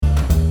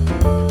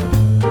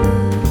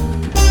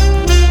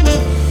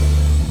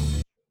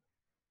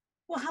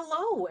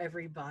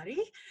everybody.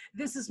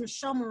 This is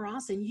Michelle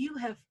Moross, and you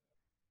have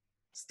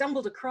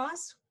stumbled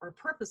across or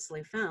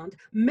purposely found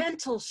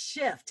Mental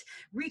Shift.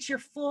 Reach your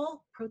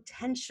full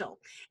potential.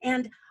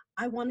 And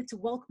I wanted to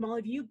welcome all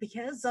of you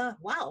because,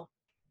 wow,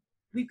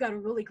 we've got a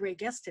really great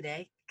guest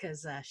today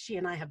because she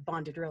and I have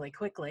bonded really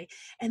quickly.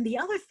 And the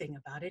other thing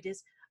about it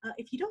is,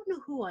 if you don't know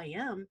who I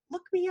am,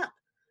 look me up.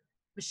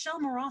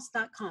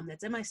 MichelleMoross.com.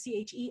 That's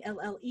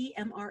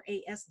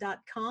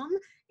MichelleMRAS.com.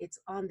 It's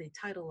on the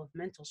title of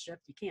Mental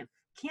Shift. You can't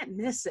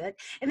miss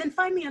it. And then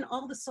find me on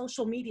all the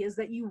social medias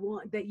that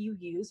you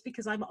use,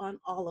 because I'm on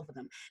all of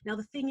them. Now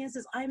the thing is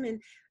I'm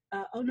an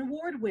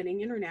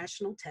award-winning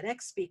international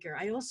TEDx speaker.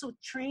 I also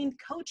train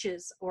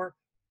coaches or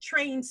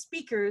train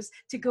speakers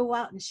to go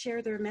out and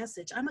share their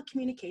message. I'm a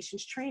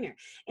communications trainer,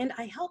 and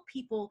I help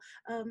people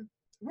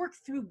work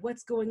through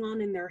what's going on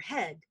in their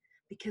head.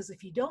 Because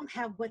if you don't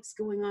have what's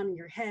going on in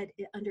your head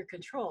under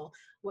control,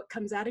 what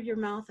comes out of your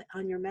mouth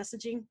on your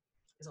messaging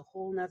is a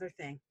whole nother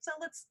thing. So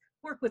let's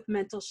work with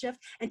Mental Shift.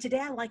 And today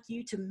I'd like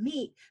you to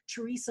meet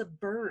Teresa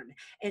Byrne.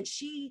 And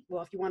she,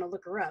 well, if you want to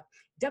look her up,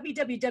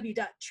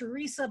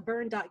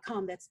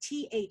 www.teresabyrne.com. That's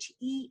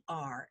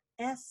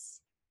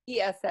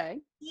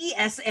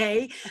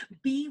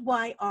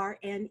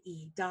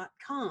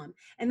TheresaByrne.com.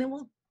 And then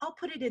I'll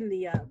put it in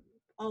the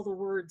all the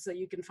words that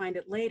you can find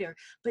it later.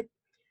 But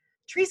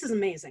Teresa's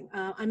amazing.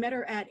 I met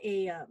her at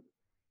a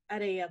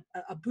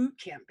boot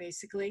camp,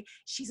 basically.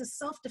 She's a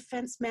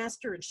self-defense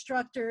master,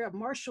 instructor, a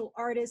martial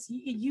artist.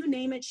 You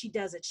name it, she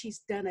does it. She's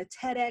done a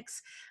TEDx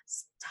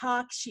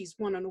talk. She's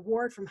won an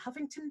award from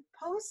Huffington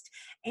Post,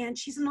 and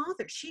she's an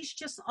author. She's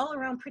just all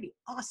around pretty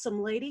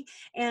awesome lady.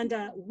 And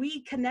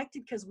we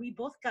connected because we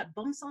both got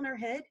bumps on our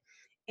head,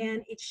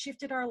 and it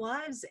shifted our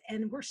lives,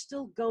 and we're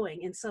still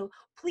going. And so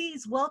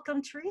please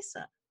welcome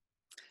Teresa.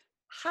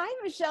 Hi,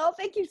 Michelle.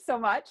 Thank you so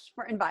much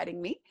for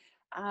inviting me.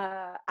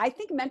 I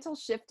think mental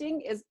shifting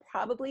is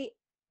probably,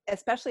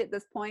 especially at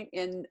this point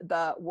in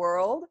the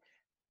world,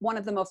 one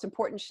of the most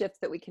important shifts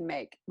that we can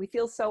make. We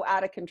feel so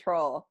out of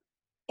control.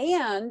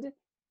 And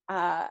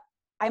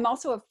I'm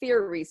also a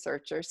fear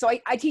researcher. So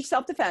I teach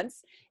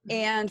self-defense.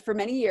 And for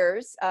many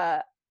years,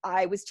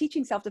 I was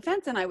teaching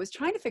self-defense, and I was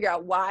trying to figure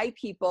out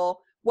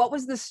what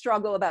was the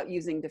struggle about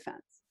using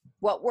defense?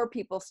 What were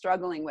people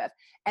struggling with?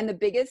 And the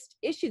biggest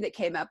issue that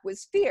came up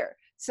was fear.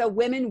 So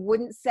women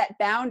wouldn't set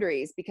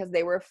boundaries because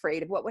they were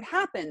afraid of what would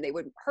happen. They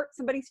would hurt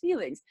somebody's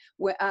feelings.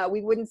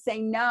 We wouldn't say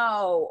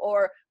no,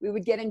 or we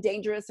would get in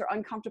dangerous or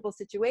uncomfortable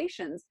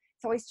situations.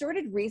 So I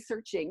started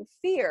researching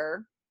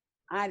fear,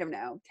 I don't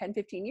know, 10,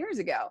 15 years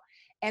ago.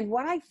 And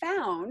what I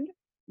found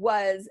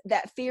was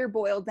that fear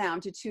boiled down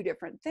to two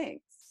different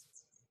things.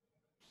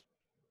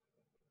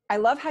 I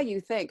love how you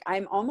think.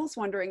 I'm almost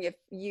wondering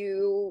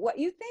what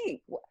you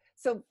think.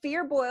 So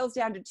fear boils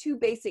down to two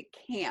basic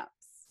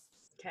camps.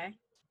 Okay.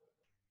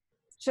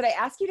 Should I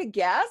ask you to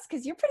guess?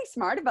 Because you're pretty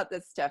smart about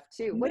this stuff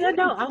too.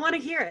 No, I want to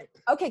hear it.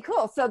 Okay,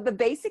 cool. So the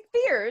basic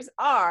fears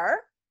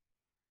are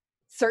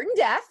certain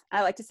death.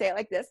 I like to say it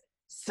like this: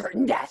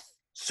 certain death.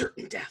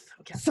 Certain death.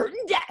 Okay.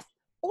 Certain death.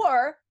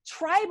 Or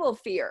tribal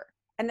fear.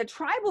 And the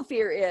tribal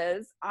fear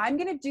is I'm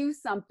going to do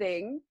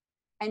something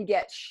and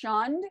get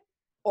shunned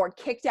or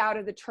kicked out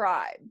of the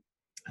tribe.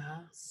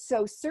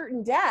 So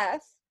certain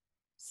death,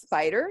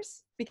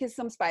 spiders, because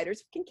some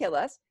spiders can kill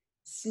us,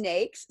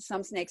 snakes,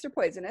 some snakes are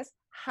poisonous,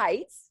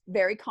 heights,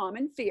 very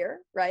common fear,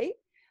 right?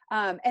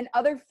 And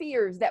other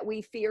fears that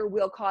we fear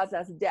will cause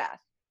us death,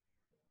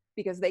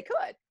 because they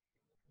could.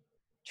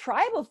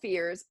 Tribal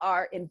fears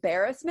are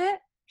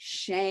embarrassment,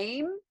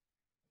 shame,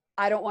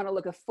 I don't want to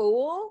look a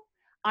fool,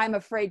 I'm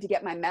afraid to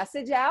get my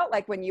message out,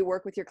 like when you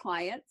work with your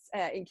clients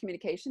in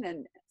communication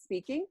and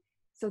speaking.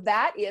 So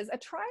that is a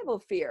tribal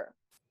fear.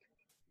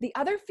 The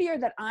other fear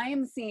that I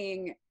am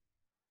seeing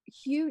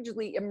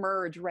hugely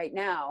emerge right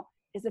now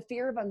is a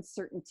fear of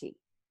uncertainty.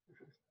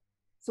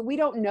 So we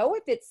don't know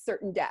if it's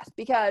certain death,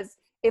 because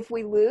if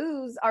we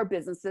lose our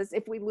businesses,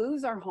 if we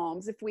lose our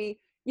homes, if we,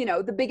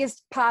 the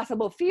biggest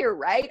possible fear,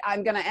 right?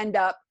 I'm going to end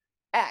up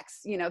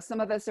X,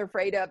 some of us are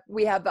afraid of,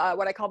 we have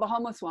what I call the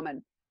homeless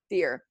woman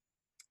fear.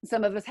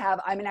 Some of us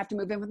have, I'm going to have to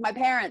move in with my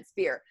parents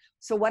fear.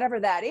 So whatever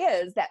that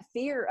is, that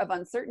fear of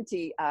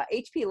uncertainty,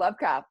 H.P.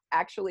 Lovecraft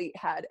actually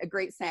had a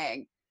great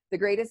saying: the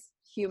greatest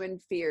human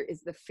fear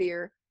is the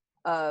fear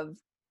of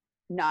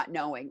not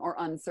knowing or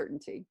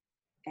uncertainty.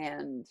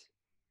 And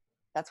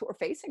that's what we're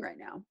facing right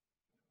now.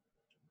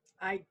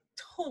 I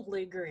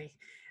totally agree.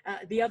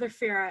 The other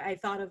fear I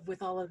thought of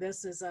with all of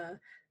this is the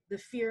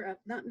fear of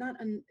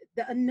the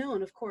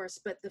unknown, of course,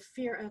 but the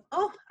fear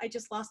of, I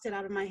just lost it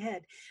out of my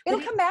head.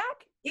 It'll come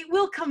back. It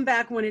will come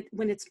back when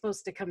it's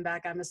supposed to come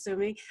back, I'm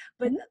assuming.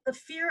 But the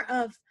fear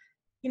of,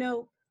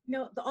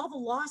 all the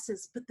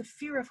losses, but the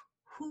fear of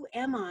who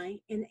am I,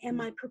 and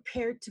am I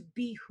prepared to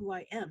be who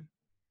I am?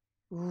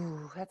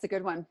 Ooh, that's a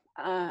good one.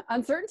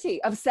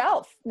 Uncertainty of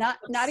self, not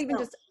even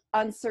just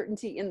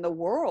uncertainty in the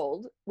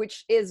world,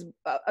 which is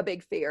a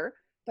big fear,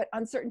 but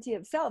uncertainty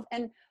of self.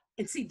 And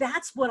see,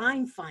 that's what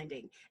I'm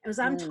finding. As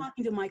I'm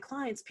talking to my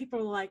clients, people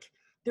are like,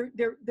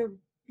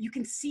 you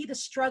can see the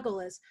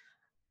struggle as,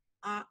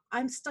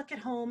 I'm stuck at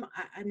home.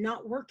 I'm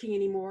not working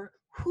anymore.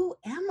 Who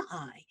am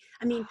I?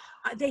 I mean,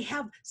 they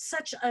have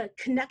such a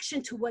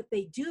connection to what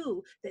they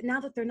do that now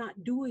that they're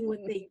not doing what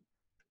they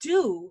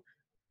do,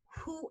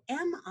 who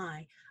am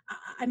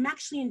I'm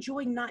actually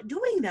enjoying not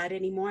doing that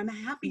anymore. I'm a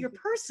happier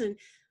person.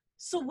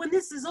 So when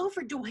this is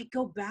over, do I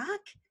go back?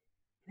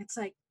 And it's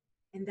like,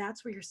 and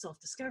that's where your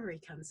self-discovery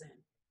comes in.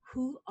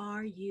 Who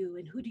are you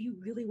and who do you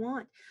really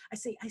want?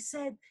 I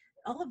said,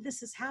 all of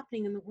this is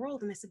happening in the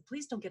world. And I said,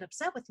 please don't get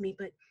upset with me,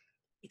 but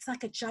it's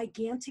like a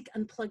gigantic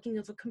unplugging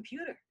of a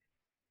computer.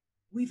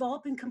 We've all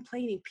been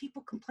complaining.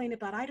 People complain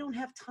about, I don't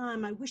have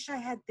time. I wish I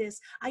had this.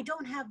 I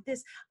don't have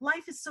this.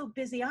 Life is so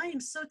busy. I am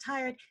so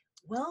tired.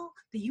 Well,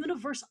 the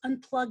universe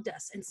unplugged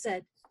us and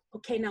said,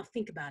 okay, now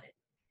think about it.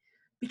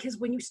 Because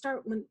when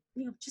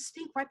just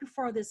think right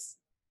before this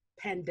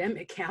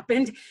pandemic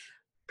happened,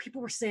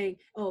 people were saying,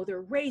 oh,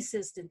 they're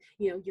racist and,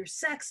 you're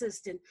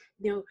sexist and,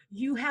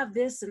 you have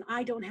this and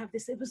I don't have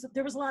this.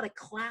 There was a lot of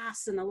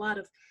class and a lot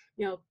of,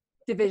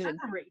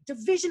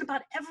 division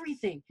about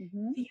everything.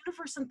 The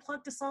universe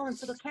unplugged us all and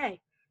said,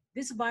 okay,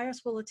 this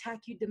virus will attack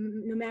you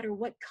no matter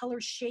what color,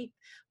 shape,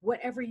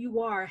 whatever you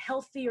are,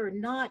 healthy or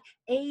not,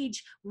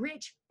 age,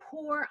 rich,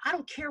 poor. I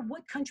don't care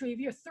what country, if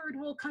you're a third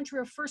world country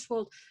or first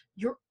world,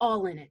 you're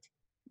all in it.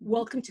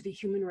 Welcome to the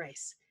human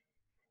race.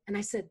 And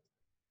I said,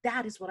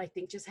 that is what I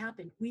think just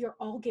happened. We are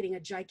all getting a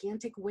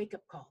gigantic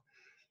wake-up call.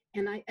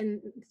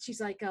 And she's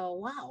like, oh,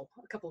 wow.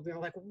 A couple of them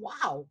are like,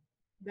 wow,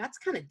 that's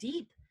kind of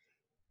deep.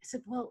 I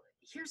said, well,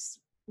 here's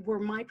where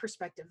my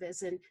perspective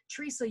is. And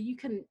Teresa, you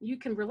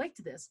can relate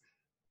to this.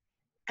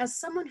 As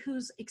someone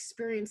who's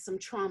experienced some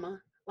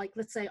trauma, like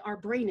let's say our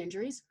brain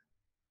injuries,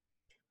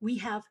 we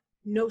have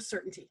no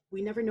certainty.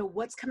 We never know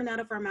what's coming out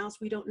of our mouths.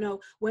 We don't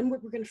know when we're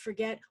going to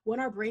forget, when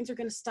our brains are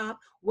going to stop,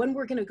 when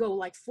we're going to go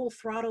like full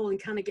throttle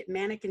and kind of get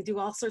manic and do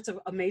all sorts of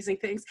amazing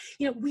things.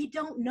 We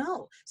don't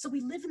know. So we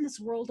live in this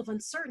world of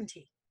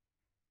uncertainty.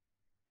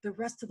 The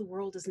rest of the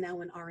world is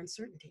now in our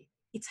uncertainty.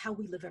 It's how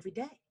we live every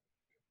day.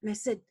 And I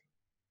said,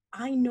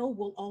 I know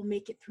we'll all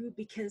make it through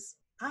because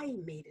I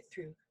made it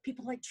through.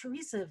 People like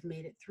Teresa have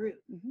made it through.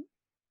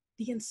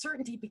 The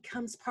uncertainty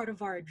becomes part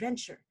of our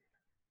adventure.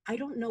 I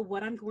don't know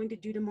what I'm going to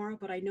do tomorrow,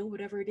 but I know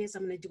whatever it is,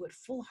 I'm going to do it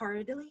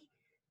full-heartedly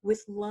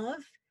with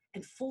love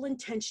and full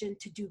intention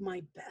to do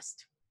my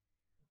best.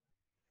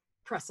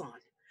 Press on.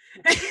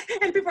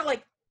 And people are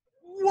like,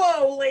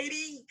 whoa,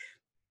 lady.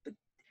 But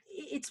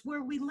it's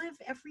where we live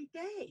every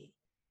day.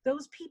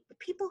 Those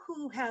people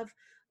who have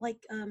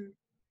like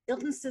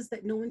illnesses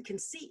that no one can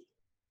see.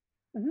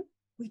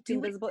 We do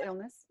invisible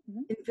illness.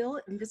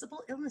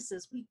 Invisible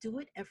illnesses. We do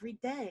it every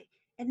day.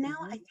 And now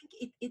I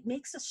think it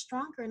makes us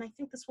stronger. And I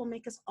think this will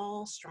make us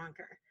all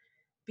stronger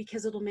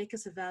because it'll make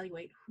us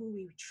evaluate who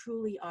we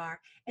truly are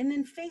and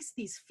then face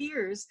these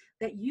fears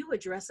that you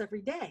address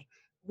every day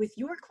with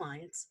your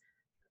clients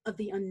of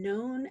the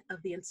unknown,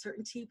 of the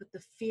uncertainty, with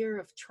the fear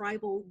of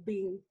tribal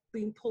being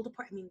pulled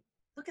apart. I mean,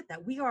 look at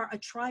that. We are a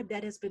tribe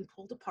that has been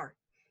pulled apart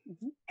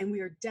and we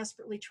are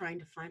desperately trying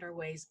to find our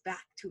ways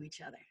back to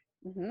each other.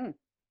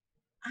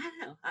 I don't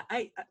know.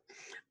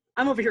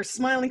 I'm over here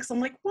smiling because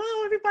I'm like, wow,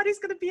 everybody's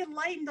going to be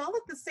enlightened all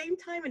at the same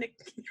time. And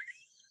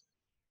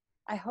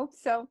I hope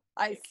so.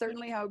 I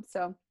certainly hope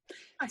so.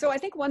 So I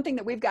think one thing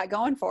that we've got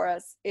going for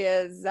us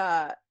is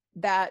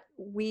that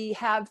we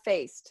have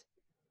faced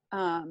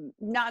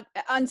not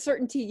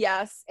uncertainty,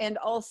 yes, and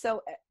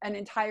also an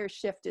entire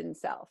shift in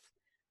self.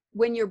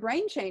 When your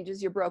brain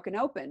changes, you're broken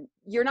open.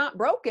 You're not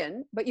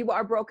broken, but you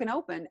are broken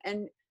open,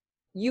 and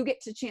you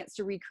get a chance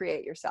to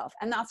recreate yourself.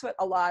 And that's what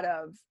a lot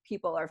of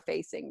people are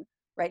facing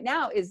right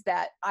now, is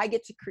that I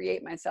get to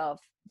create myself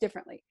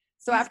differently.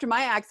 So after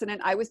my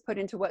accident, I was put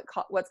into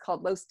what's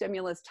called low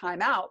stimulus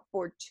timeout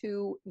for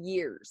 2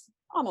 years,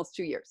 almost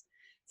 2 years.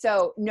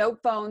 So no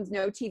phones,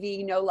 no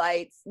TV, no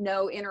lights,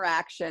 no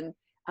interaction.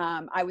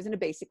 I was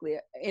basically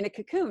in a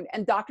cocoon,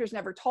 and doctors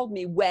never told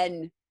me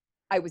when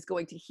I was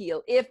going to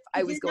heal, if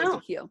I was going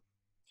to heal.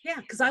 Yeah,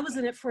 because I was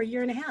in it for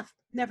 1.5 years.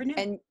 Never knew.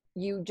 And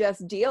you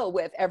just deal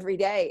with every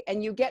day,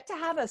 and you get to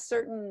have a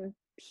certain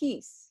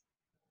peace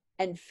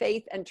and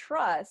faith and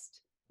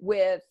trust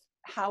with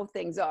how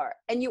things are.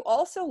 And you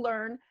also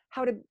learn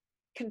how to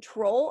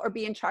control or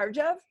be in charge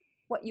of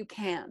what you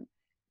can.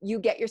 You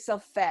get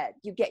yourself fed,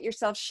 you get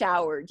yourself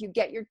showered, you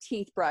get your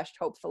teeth brushed,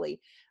 hopefully.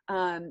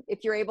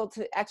 If you're able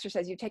to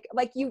exercise, you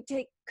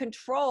take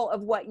control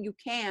of what you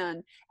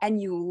can,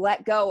 and you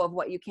let go of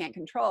what you can't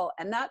control.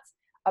 And that's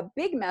a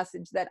big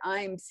message that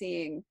I'm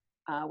seeing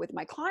with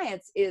my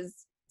clients,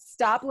 is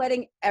stop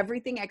letting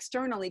everything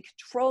externally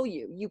control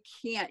you.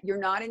 You're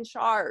not in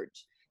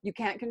charge. You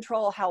can't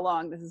control how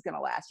long this is going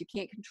to last. You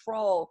can't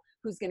control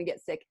who's going to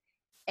get sick,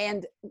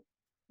 and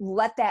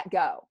let that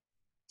go.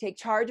 Take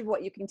charge of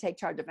what you can take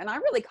charge of. And I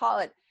really call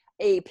it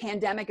a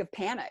pandemic of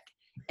panic.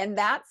 And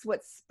that's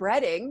what's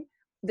spreading.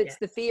 That's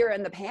the fear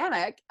and the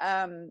panic.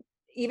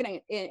 Even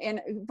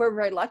we're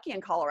very lucky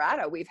in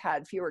Colorado, we've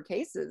had fewer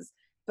cases,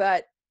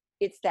 but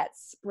it's that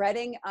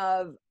spreading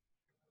of,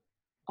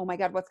 oh my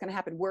God, what's going to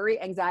happen?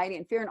 Worry, anxiety,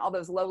 and fear, and all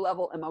those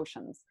low-level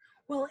emotions.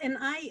 Well, and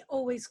I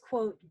always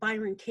quote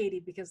Byron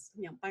Katie because,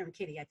 Byron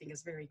Katie I think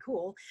is very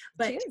cool.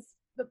 But She is.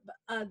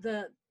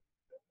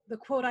 The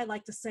quote I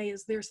like to say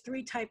is there's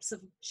three types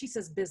of, she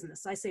says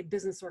business, I say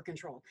business or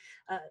control.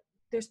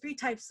 There's three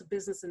types of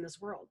business in this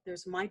world.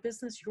 There's my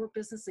business, your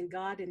business, and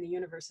God and the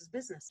universe's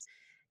business.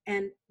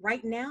 And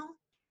right now,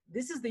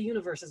 this is the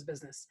universe's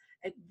business.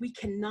 We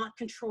cannot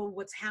control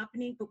what's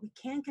happening, but we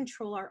can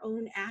control our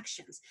own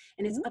actions.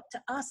 And it's up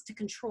to us to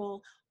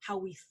control how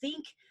we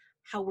think,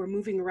 how we're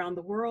moving around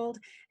the world.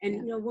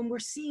 And, when we're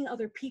seeing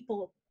other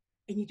people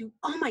and you do,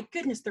 oh my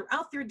goodness, they're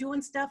out there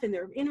doing stuff and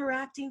they're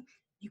interacting.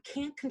 You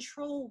can't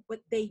control what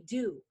they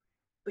do,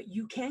 but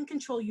you can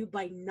control you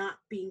by not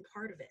being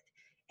part of it.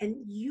 And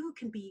you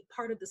can be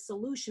part of the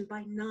solution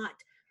by not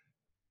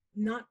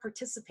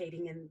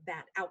participating in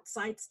that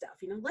outside stuff.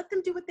 Let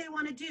them do what they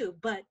want to do,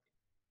 but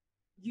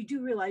you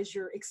do realize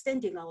you're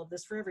extending all of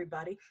this for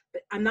everybody.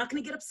 But I'm not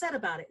going to get upset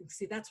about it. And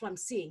see, that's what I'm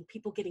seeing,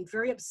 people getting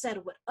very upset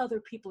at what other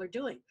people are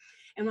doing.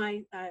 And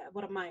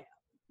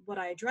what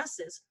I address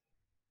is,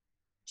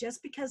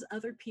 just because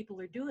other people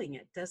are doing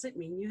it doesn't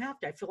mean you have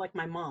to. I feel like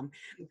my mom.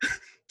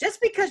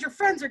 Just because your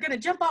friends are going to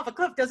jump off a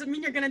cliff doesn't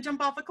mean you're going to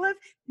jump off a cliff.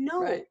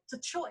 No, right. It's a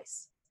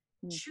choice.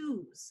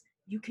 Choose.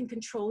 You can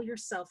control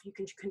yourself. You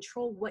can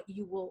control what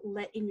you will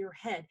let in your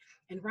head.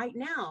 And right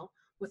now,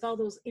 with all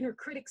those inner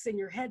critics in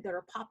your head that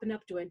are popping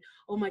up doing,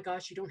 oh my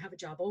gosh, you don't have a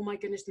job. Oh my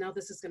goodness, now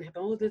this is going to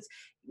happen. Oh, this,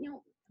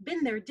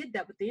 been there, did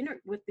that with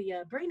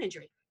the brain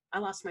injury. I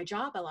lost my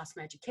job. I lost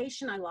my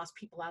education. I lost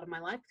people out of my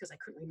life because I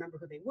couldn't remember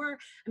who they were.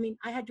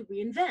 I had to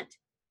reinvent.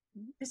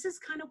 This is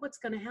kind of what's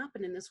going to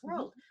happen in this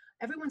world.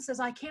 Everyone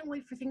says, I can't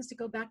wait for things to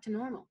go back to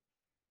normal.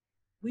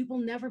 We will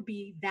never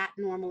be that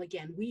normal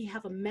again. We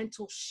have a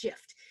mental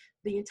shift.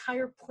 The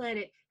entire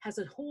planet has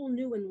a whole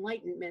new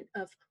enlightenment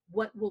of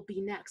what will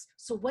be next.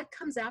 So what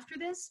comes after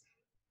this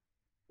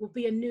will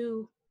be a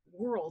new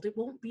world. It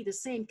won't be the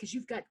same because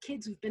you've got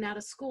kids who've been out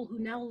of school who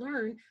now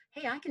learn,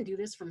 hey, I can do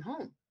this from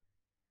home.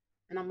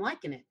 And I'm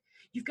liking it.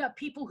 You've got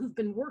people who've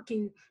been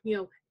working,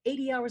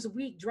 80 hours a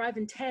week,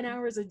 driving 10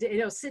 hours a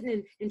day,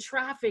 sitting in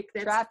traffic.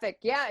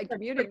 And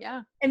commuting,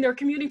 And they're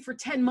commuting for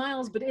 10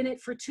 miles, but in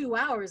it for 2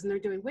 hours. And they're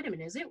doing, wait a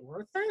minute, is it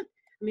worth it?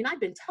 I've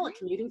been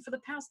telecommuting for the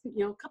past,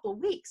 couple of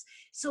weeks.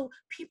 So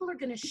people are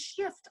going to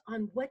shift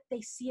on what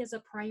they see as a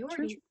priority.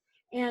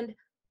 True. And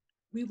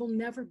we will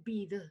never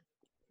be the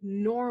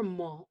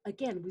normal.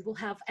 Again, we will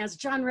have, as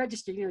John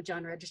Register,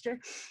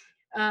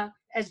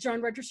 as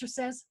John Register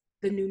says,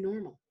 the new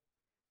normal.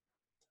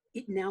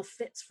 It now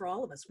fits for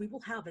all of us. We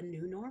will have a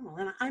new normal.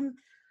 And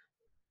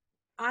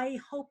I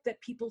hope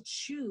that people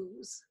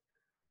choose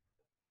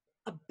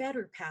a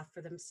better path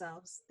for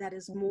themselves that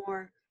is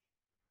more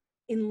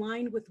in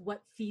line with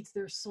what feeds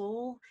their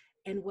soul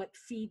and what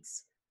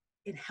feeds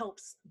and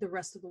helps the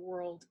rest of the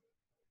world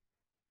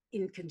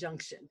in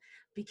conjunction.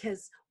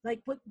 Because like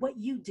what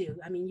you do,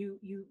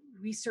 you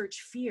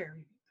research fear.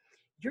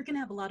 You're going to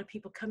have a lot of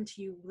people come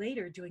to you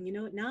later doing,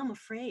 now I'm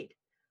afraid.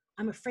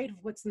 I'm afraid of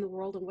what's in the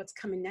world and what's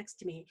coming next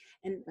to me.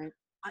 And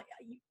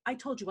I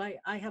told you,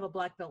 I have a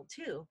black belt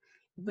too,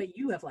 but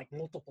you have like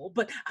multiple,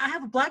 but I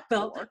have a black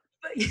belt.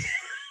 But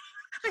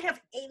I have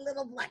a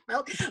little black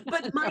belt,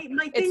 but my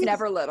thing it's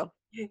never little.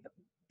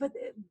 But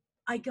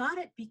I got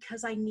it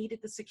because I needed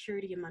the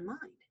security in my mind.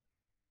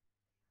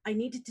 I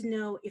needed to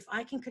know if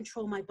I can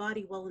control my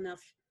body well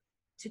enough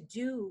to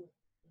do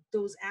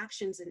those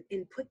actions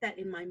and put that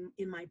in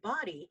my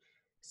body.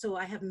 So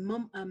I have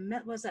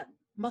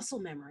muscle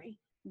memory.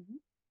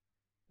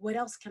 What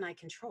else can I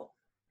control?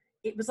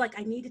 It was like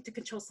I needed to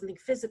control something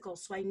physical,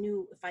 so I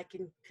knew if I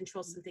can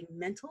control something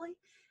mentally.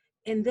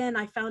 And then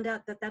I found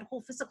out that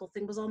whole physical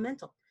thing was all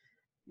mental.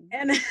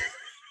 And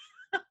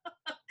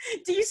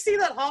do you see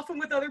that often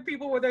with other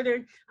people where they're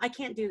doing, I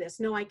can't do this.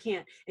 No, I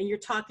can't. And you're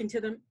talking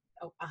to them.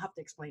 Oh, I'll have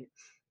to explain it.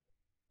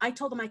 I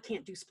told them I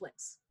can't do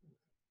splits.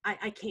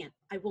 I can't.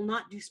 I will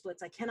not do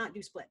splits. I cannot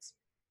do splits.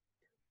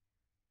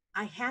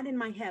 I had in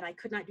my head, I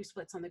could not do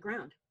splits on the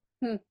ground.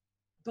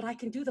 But I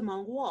can do them on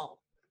a wall.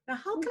 Now,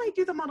 how can I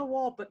do them on a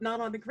wall, but not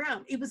on the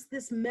ground? It was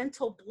this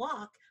mental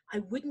block. I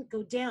wouldn't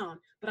go down,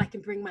 but I can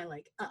bring my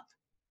leg up.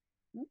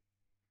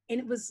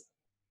 And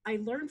I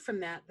learned from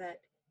that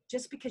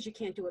just because you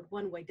can't do it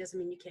one way doesn't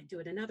mean you can't do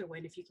it another way.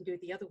 And if you can do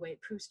it the other way,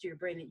 it proves to your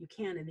brain that you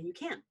can, and then you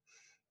can.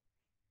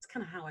 It's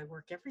kind of how I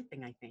work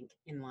everything, I think,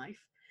 in life.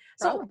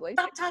 Probably.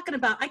 So stop talking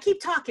about, I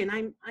keep talking.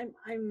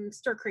 I'm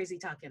stir crazy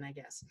talking, I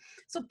guess.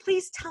 So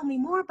please tell me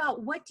more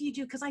about what do you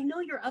do? Because I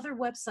know your other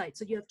website.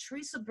 So you have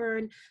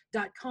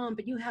teresabyrne.com,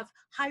 but you have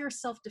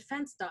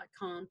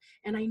higherselfdefense.com.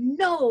 And I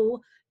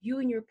know you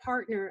and your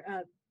partner,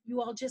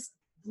 you all just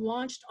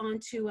launched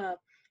onto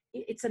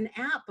it's an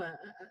app, a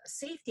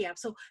safety app.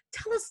 So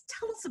tell us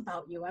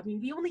about you.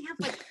 We only have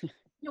like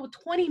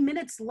 20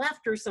 minutes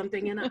left or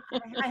something. And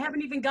I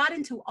haven't even got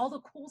into all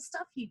the cool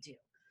stuff you do.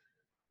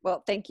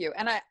 Well, thank you.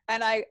 And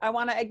I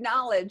want to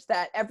acknowledge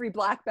that every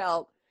black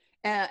belt,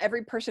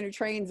 every person who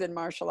trains in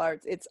martial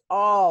arts, it's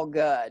all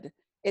good.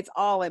 It's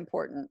all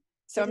important.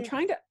 So I'm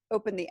trying to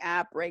open the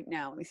app right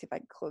now. Let me see if I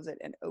can close it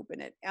and open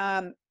it.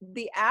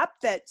 The app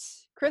that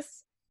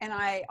Chris and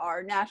I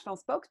are national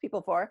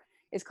spokespeople for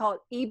is called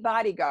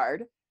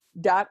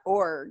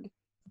ebodyguard.org.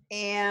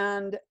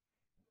 And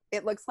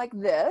it looks like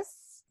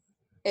this.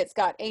 It's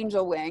got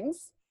angel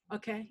wings.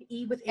 Okay.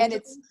 E with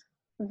angel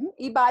wings.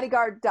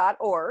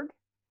 ebodyguard.org.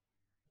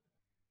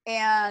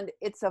 And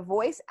it's a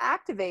voice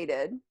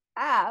activated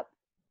app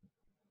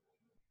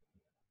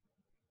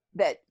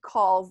that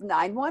calls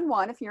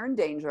 911 if you're in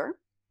danger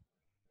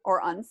or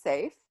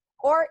unsafe,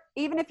 or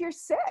even if you're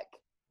sick,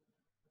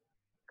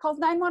 calls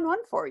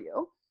 911 for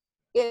you.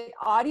 It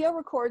audio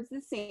records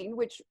the scene,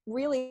 which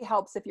really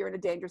helps if you're in a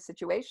dangerous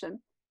situation.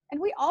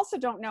 And we also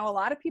don't know, a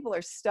lot of people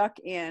are stuck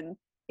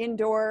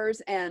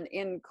indoors and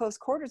in close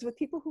quarters with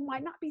people who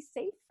might not be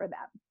safe for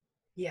them.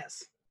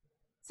 Yes.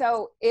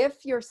 So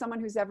if you're someone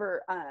who's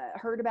ever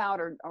heard about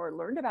or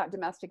learned about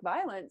domestic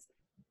violence,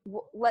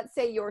 let's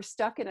say you're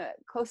stuck in a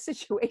close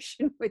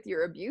situation with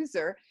your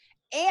abuser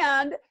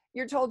and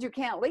you're told you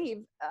can't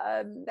leave,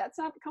 that's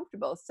not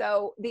comfortable.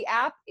 So the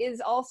app is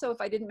also, if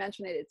I didn't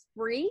mention it, it's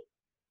free.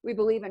 We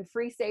believe in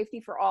free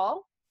safety for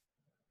all.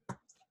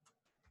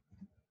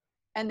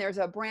 And there's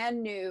a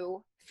brand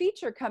new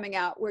feature coming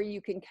out where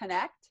you can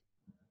connect.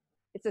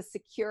 It's a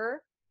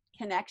secure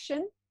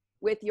connection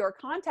with your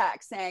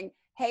contact saying,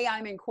 hey,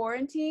 I'm in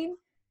quarantine.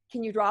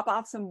 Can you drop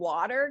off some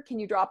water? Can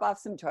you drop off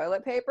some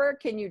toilet paper?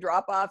 Can you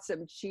drop off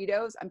some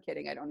Cheetos? I'm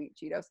kidding, I don't eat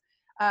Cheetos.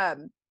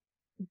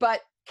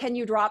 But can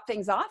you drop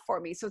things off for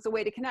me? So it's a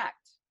way to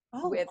connect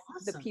with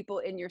the people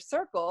in your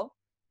circle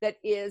that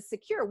is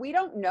secure. We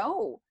don't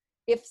know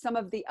if some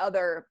of the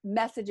other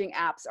messaging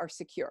apps are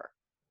secure.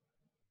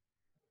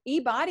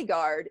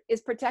 eBodyguard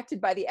is protected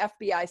by the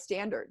FBI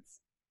standards.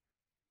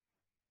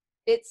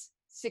 It's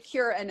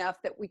secure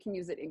enough that we can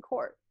use it in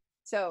court.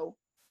 So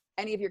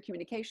any of your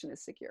communication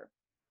is secure.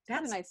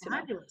 That's nice,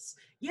 fabulous.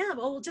 Yeah,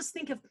 well, just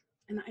think of,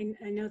 and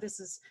I know this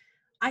is,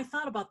 I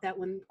thought about that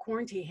when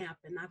quarantine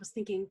happened. I was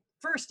thinking,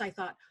 first I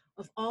thought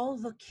of all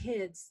the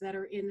kids that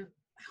are in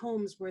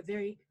homes where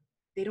they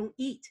don't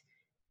eat,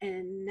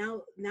 and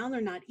now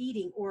they're not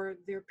eating, or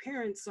their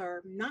parents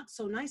are not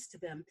so nice to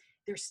them.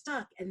 They're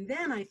stuck. And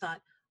then I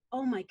thought,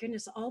 oh my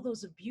goodness, all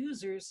those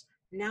abusers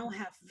now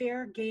have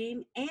fair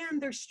game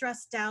and they're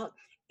stressed out,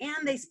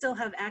 and they still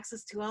have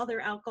access to all their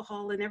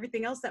alcohol and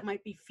everything else that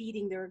might be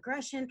feeding their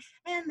aggression,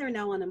 and they're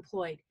now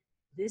unemployed.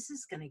 This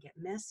is going to get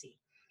messy.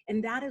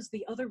 And that is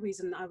the other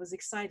reason I was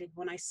excited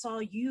when I saw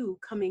you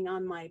coming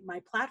on my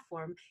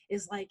platform,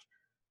 is like,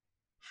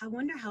 I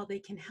wonder how they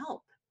can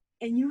help.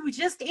 And you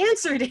just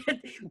answered it.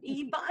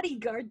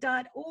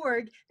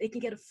 ebodyguard.org. They can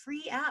get a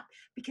free app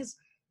because,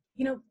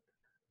 you know,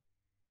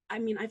 I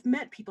mean, I've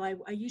met people, I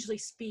usually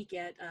speak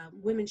at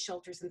women's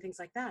shelters and things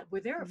like that,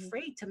 where they're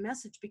afraid to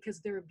message because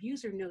their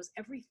abuser knows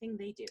everything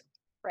they do.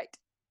 Right.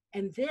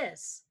 And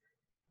this,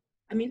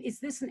 I mean, is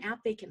this an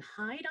app they can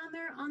hide on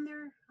their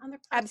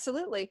platform?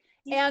 Absolutely.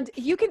 Yeah. And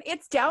you can,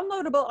 it's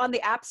downloadable on the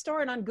App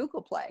Store and on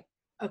Google Play.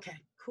 Okay,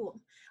 cool.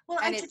 Well,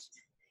 and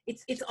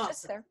it's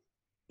awesome.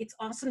 It's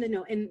awesome to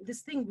know. And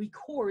this thing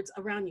records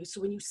around you. So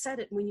when you set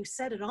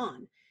it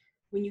on,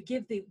 when you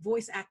give the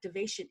voice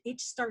activation,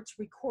 it starts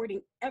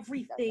recording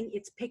everything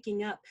it's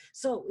picking up.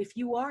 So if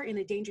you are in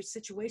a dangerous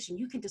situation,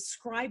 you can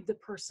describe the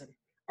person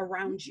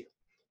around you.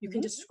 You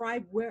can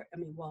describe where, I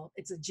mean, well,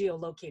 it's a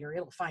geolocator,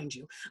 it'll find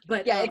you.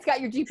 But yeah, it's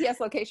got your GPS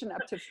location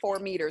up to 4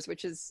 meters,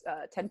 which is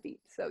 10 feet.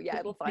 So yeah,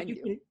 it'll find you.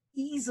 You can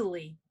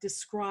easily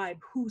describe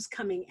who's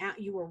coming at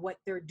you or what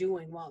they're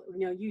doing. Well,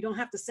 you know, you don't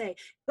have to say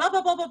blah,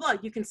 blah, blah, blah, blah.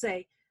 You can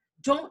say,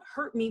 don't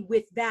hurt me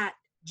with that,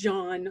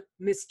 John,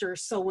 Mr.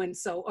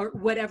 So-and-so, or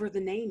whatever the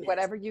name is.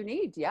 Whatever you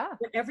need, yeah.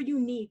 Whatever you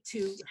need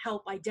to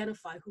help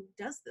identify who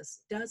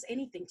does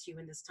anything to you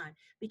in this time.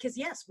 Because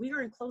yes, we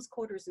are in close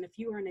quarters, and if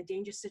you are in a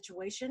dangerous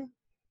situation,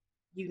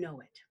 you know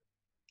it.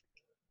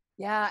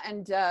 Yeah,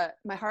 and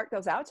my heart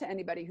goes out to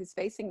anybody who's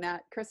facing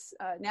that. Chris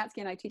Natzke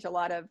and I teach a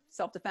lot of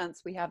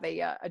self-defense. We have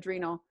a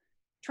adrenal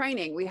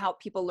training. We help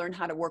people learn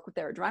how to work with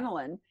their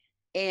adrenaline.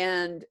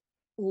 And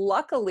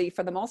luckily,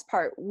 for the most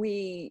part,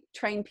 we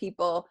train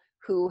people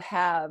who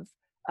have,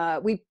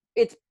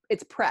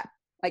 it's prep.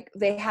 Like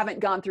they haven't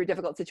gone through a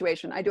difficult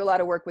situation. I do a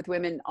lot of work with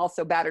women,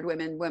 also battered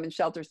women, women's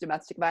shelters,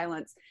 domestic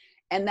violence.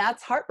 And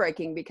that's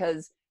heartbreaking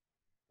because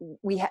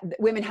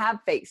women have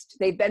faced,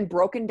 they've been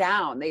broken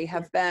down. They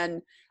have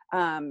been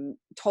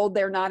told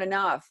they're not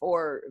enough,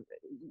 or,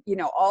 you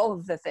know, all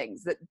of the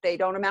things that they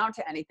don't amount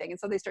to anything. And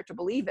so they start to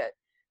believe it.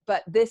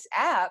 But this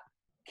app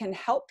can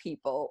help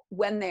people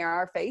when they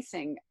are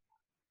facing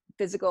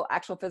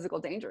actual physical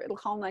danger. It'll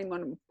call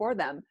 911 for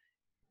them.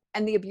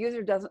 And the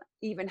abuser doesn't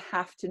even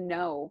have to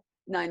know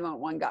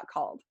 911 got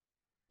called.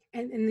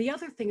 And the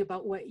other thing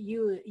about what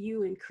you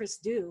and Chris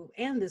do,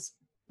 and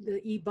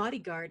the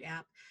eBodyguard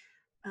app,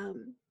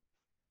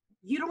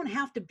 you don't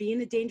have to be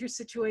in a dangerous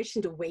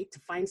situation to wait to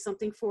find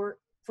something for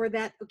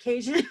that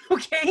occasion.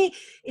 Okay,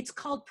 it's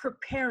called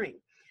preparing.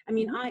 I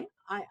mean, I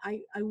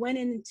went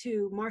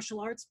into martial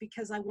arts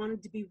because I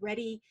wanted to be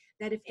ready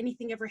that if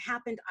anything ever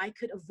happened, I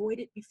could avoid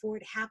it before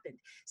it happened.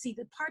 See,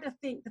 the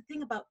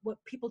thing about what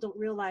people don't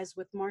realize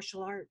with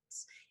martial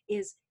arts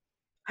is,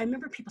 I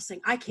remember people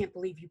saying, I can't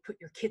believe you put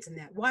your kids in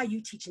that. Why are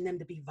you teaching them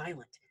to be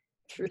violent?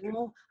 True.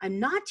 No, I'm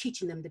not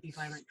teaching them to be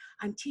violent.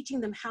 I'm teaching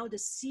them how to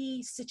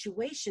see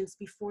situations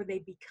before they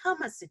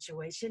become a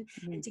situation,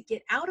 and to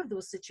get out of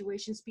those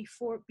situations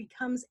before it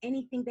becomes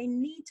anything they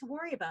need to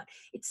worry about.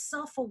 It's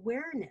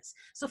self-awareness.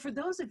 So for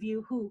those of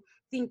you who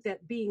think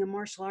that being a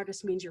martial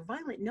artist means you're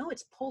violent, no,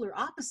 it's polar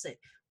opposite.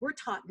 We're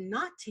taught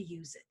not to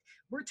use it.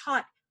 We're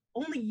taught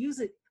only use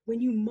it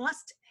when you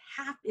must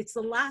have. It's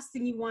the last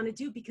thing you want to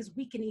do, because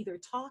we can either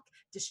talk,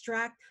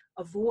 distract,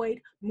 avoid,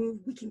 move.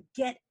 We can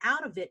get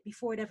out of it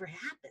before it ever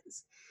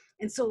happens.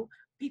 And so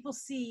people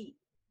see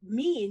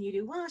me and you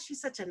do, well,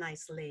 she's such a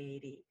nice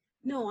lady.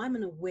 No, I'm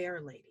an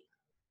aware lady.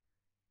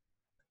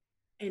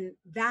 And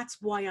that's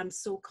why I'm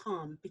so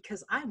calm,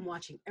 because I'm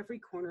watching every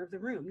corner of the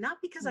room. Not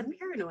because I'm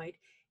paranoid,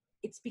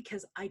 it's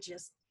because I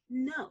just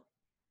know.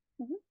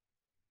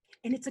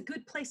 And it's a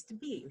good place to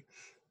be.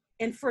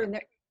 And for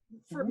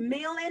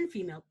male and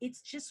female,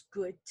 it's just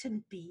good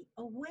to be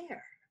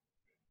aware.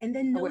 And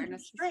then know your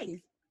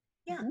strength.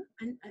 Yeah,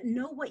 and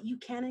know what you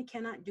can and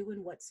cannot do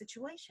in what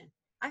situation.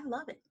 I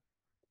love it.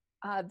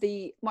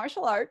 The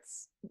martial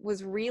arts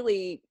was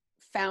really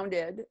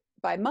founded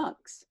by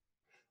monks.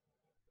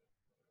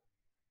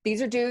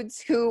 These are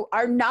dudes who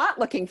are not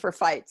looking for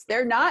fights.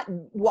 They're not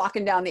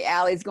walking down the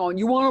alleys going,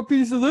 you want a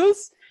piece of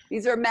this?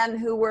 These are men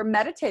who were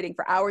meditating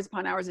for hours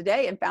upon hours a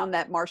day and found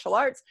that martial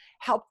arts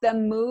helped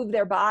them move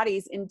their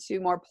bodies into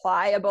more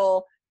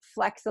pliable,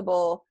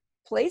 flexible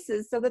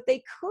places so that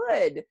they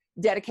could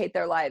dedicate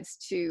their lives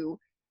to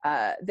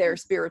their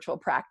spiritual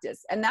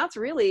practice. And that's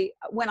really,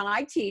 when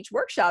I teach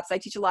workshops, I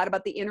teach a lot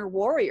about the inner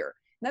warrior.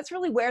 And that's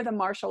really where the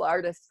martial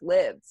artist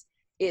lives.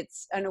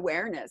 It's an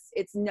awareness.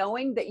 It's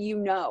knowing that you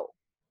know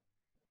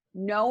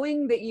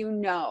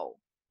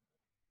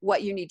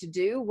what you need to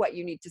do, what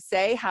you need to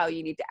say, how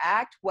you need to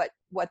act, what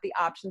the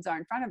options are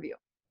in front of you.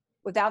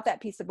 Without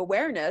that piece of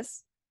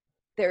awareness,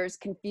 there's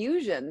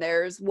confusion.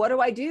 There's, what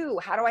do I do?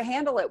 How do I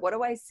handle it? What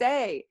do I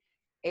say?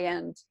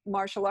 And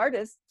martial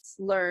artists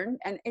learn,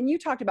 and you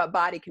talked about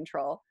body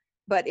control,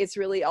 but it's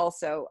really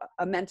also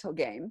a mental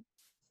game.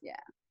 Yeah.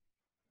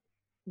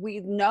 We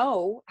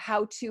know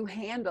how to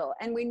handle,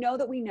 and we know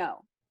that we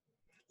know.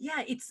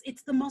 Yeah, it's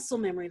the muscle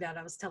memory that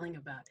I was telling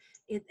about.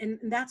 And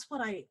that's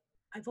what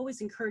I've always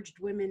encouraged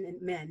women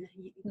and men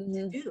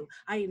to do.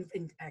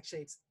 And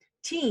actually it's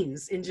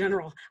teens in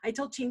general. I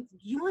told teens,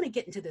 you want to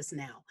get into this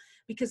now,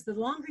 because the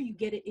longer you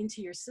get it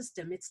into your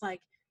system, it's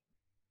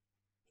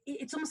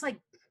almost like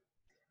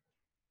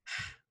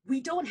we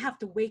don't have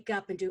to wake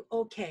up and do,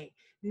 okay,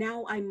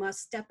 now I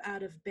must step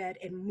out of bed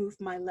and move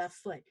my left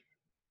foot.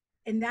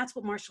 And that's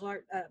what martial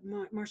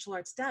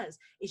arts does,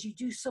 is you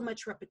do so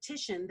much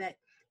repetition that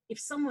if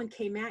someone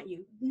came at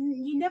you,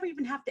 you never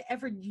even have to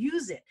ever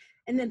use it.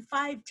 And then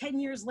 5-10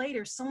 years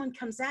later, someone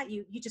comes at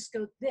you, you just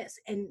go this,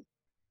 and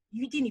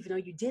you didn't even know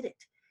you did it.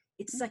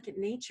 It's second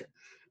nature.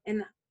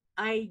 And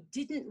I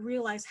didn't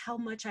realize how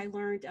much I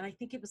learned. And I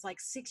think it was like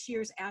 6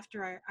 years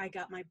after I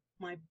got my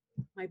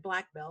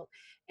black belt.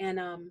 And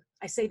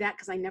I say that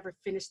because I never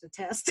finished the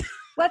test.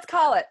 Let's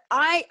call it.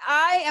 I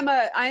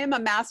am a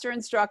master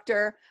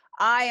instructor.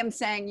 I am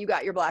saying you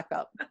got your black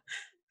belt.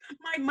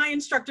 My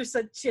instructor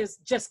said,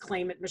 just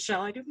claim it,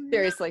 Michelle. I didn't.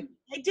 Seriously.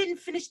 I didn't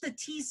finish the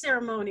tea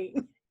ceremony.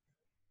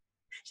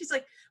 She's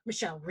like,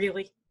 Michelle,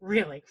 really?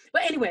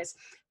 But anyways,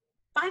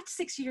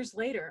 5-6 years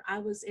later, I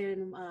was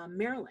in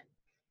Maryland,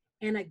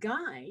 and a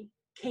guy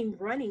came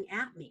running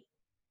at me.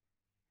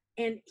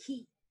 And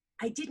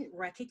I didn't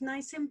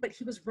recognize him, but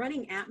he was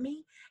running at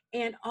me.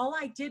 And all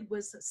I did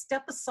was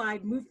step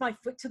aside, move my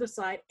foot to the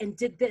side, and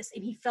did this.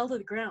 And he fell to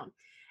the ground.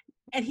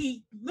 And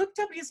he looked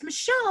up and he goes,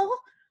 Michelle,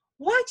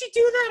 why'd you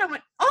do that? I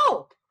went,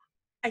 oh,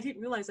 I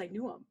didn't realize I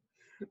knew him.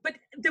 But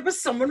there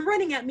was someone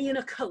running at me in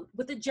a coat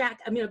with a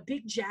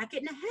big jacket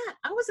and a hat.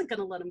 I wasn't going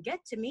to let him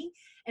get to me.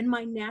 And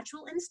my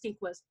natural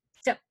instinct was,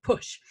 step,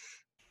 push.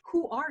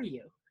 Who are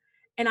you?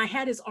 And I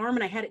had his arm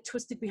and I had it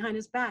twisted behind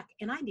his back.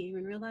 And I didn't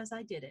even realize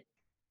I did it.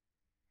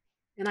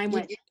 And I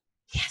went,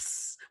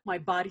 yes, my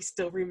body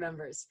still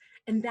remembers.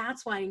 And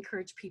that's why I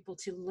encourage people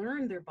to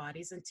learn their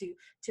bodies and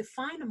to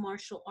find a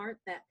martial art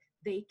that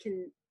they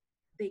can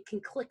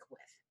click with.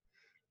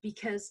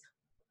 Because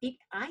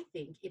I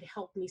think it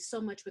helped me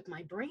so much with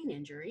my brain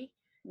injury,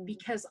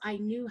 because I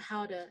knew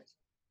how to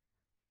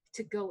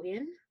go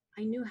in.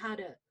 I knew how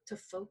to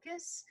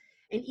focus.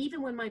 And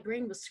even when my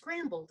brain was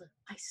scrambled,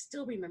 I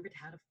still remembered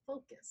how to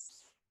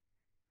focus.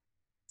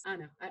 I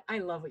know. I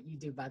love what you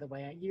do, by the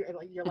way.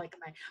 You're like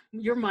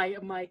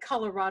my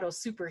Colorado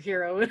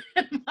superhero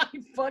in my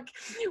book.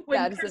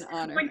 That is an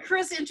honor. When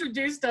Chris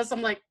introduced us,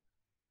 I'm like,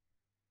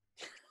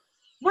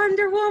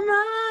 Wonder Woman.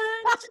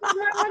 She's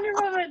my Wonder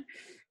Woman.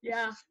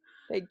 Yeah.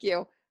 Thank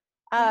you.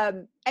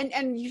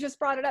 And you just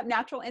brought it up,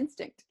 natural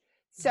instinct.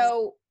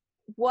 So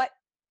what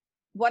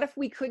if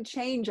we could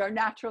change our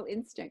natural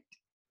instinct?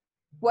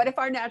 What if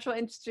our natural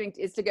instinct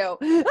is to go,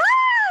 ah,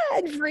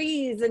 and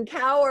freeze and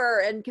cower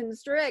and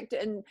constrict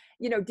and,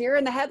 deer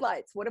in the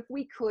headlights? What if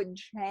we could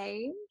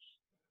change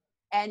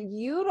and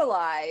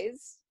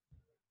utilize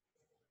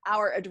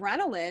our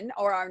adrenaline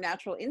or our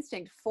natural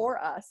instinct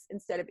for us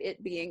instead of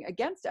it being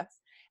against us?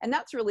 And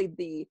that's really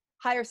the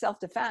higher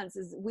self-defense,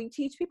 is we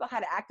teach people how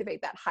to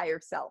activate that higher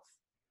self.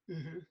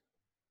 Mm-hmm.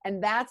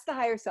 And that's the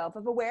higher self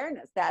of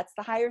awareness. That's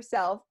the higher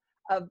self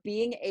of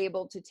being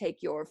able to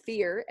take your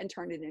fear and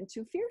turn it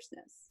into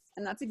fierceness.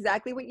 And that's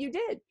exactly what you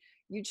did.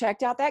 You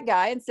checked out that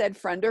guy and said,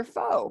 friend or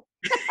foe.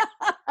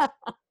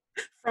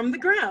 From the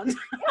ground.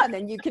 Yeah, and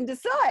then you can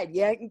decide,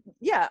 yeah,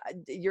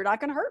 you're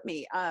not going to hurt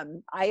me.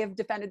 I have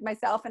defended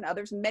myself and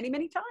others many,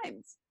 many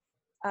times.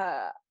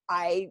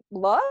 I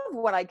love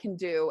what I can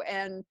do.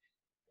 And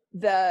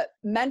the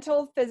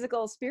mental,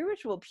 physical,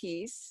 spiritual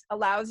piece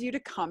allows you to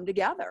come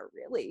together,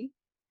 really,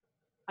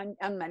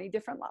 on many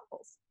different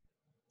levels.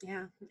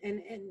 Yeah.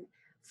 And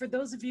for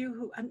those of you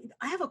who,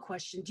 I have a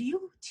question. Do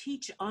you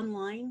teach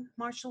online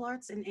martial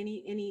arts and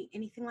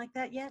anything like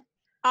that yet?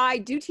 I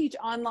do teach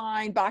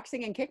online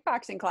boxing and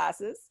kickboxing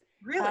classes.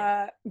 Really?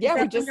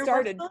 Yeah, we just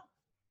started.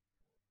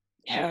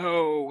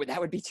 No, that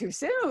would be too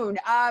soon.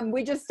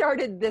 We just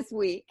started this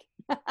week.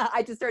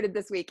 I just started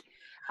this week,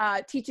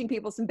 teaching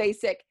people some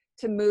basic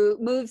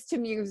moves to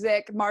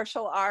music,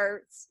 martial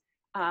arts.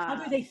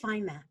 How do they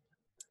find that?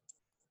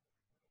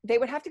 They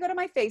would have to go to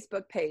my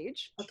Facebook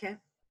page. Okay.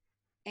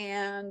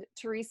 And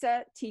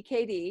Teresa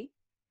TKD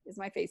is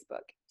my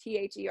Facebook,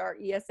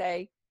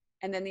 THERESA,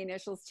 and then the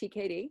initials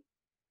TKD.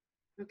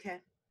 Okay.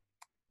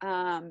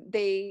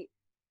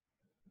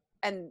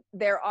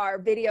 There are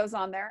videos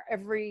on there.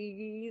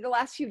 The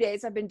last few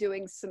days I've been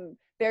doing some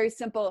very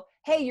simple,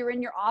 hey, you're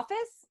in your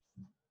office,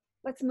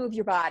 let's move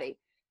your body.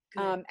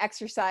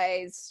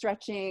 Exercise,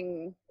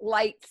 stretching,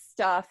 light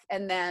stuff.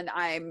 And then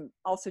I'm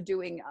also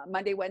doing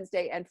Monday,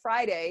 Wednesday, and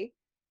Friday,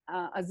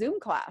 a Zoom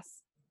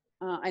class,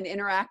 an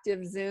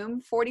interactive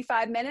Zoom,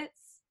 45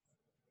 minutes,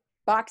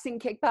 boxing,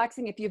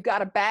 kickboxing. If you've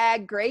got a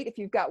bag, great. If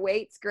you've got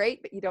weights,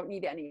 great, but you don't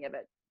need any of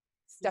it.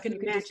 Stuff you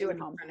can just do at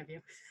home. In front of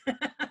you.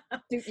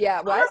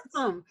 Yeah, what?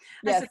 Awesome.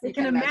 Yes, they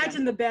can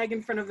imagine the bag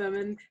in front of them,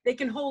 and they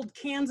can hold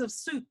cans of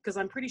soup, because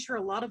I'm pretty sure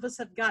a lot of us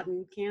have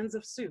gotten cans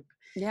of soup.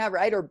 Yeah,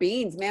 right. Or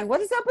beans, man.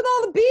 What is up with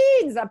all the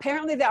beans?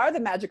 Apparently they are the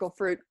magical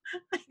fruit.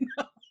 I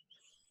know.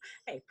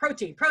 Hey,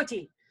 protein.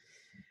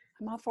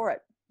 I'm all for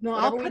it. No,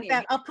 I'll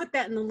put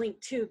that in the link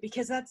too,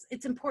 because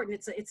it's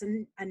important. It's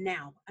a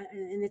now,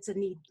 and it's a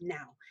need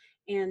now.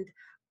 And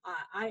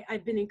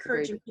I've been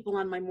encouraging people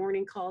on my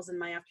morning calls and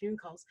my afternoon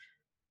calls,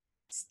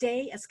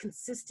 stay as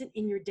consistent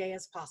in your day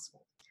as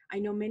possible. I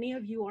know many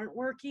of you aren't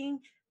working.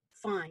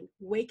 Fine.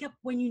 Wake up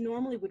when you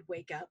normally would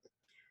wake up.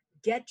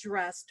 Get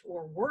dressed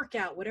or work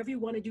out, whatever you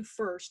want to do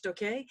first,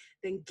 okay?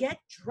 Then get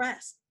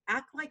dressed.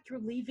 Act like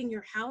you're leaving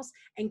your house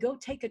and go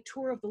take a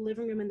tour of the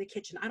living room and the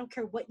kitchen. I don't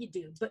care what you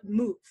do, but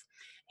move.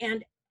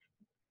 And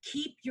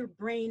keep your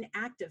brain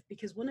active,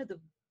 because one of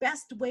the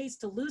best ways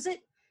to lose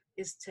it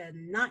is to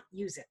not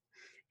use it.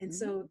 And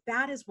so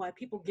that is why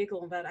people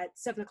giggle about at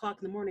 7 o'clock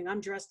in the morning,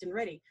 I'm dressed and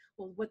ready.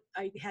 Well, what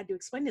I had to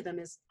explain to them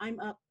is I'm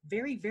up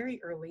very,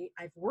 very early.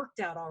 I've worked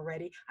out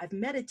already. I've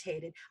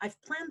meditated. I've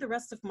planned the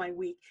rest of my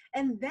week.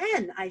 And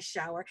then I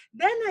shower.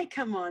 Then I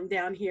come on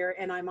down here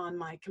and I'm on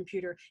my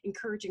computer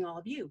encouraging all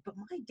of you. But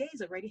my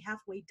day's already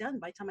halfway done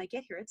by the time I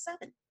get here at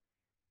 7.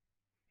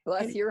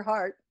 Bless your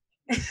heart.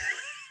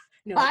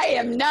 No, I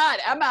am not.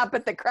 I'm up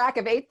at the crack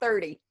of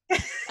 8:30.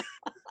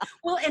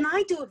 Well, and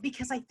I do it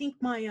because I think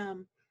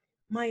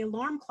my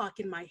alarm clock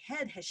in my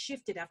head has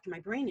shifted after my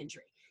brain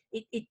injury.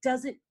 It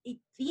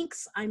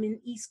thinks I'm in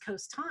East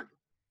Coast time.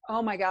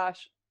 Oh my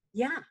gosh.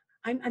 Yeah,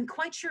 I'm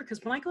quite sure, because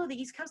when I go to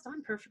the East Coast,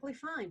 I'm perfectly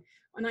fine.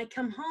 When I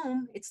come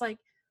home, it's like,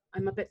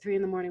 I'm up at 3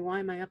 a.m. Why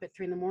am I up at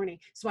 3 a.m?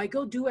 So I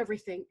go do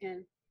everything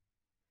and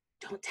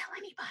don't tell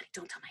anybody.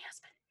 Don't tell my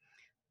husband.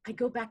 I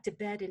go back to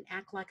bed and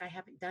act like I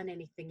haven't done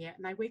anything yet.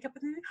 And I wake up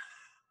and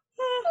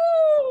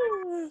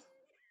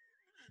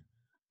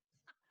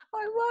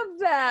I love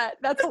that.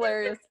 That's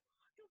hilarious.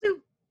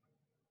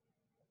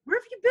 Where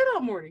have you been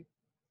all morning?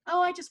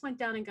 Oh, I just went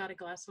down and got a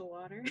glass of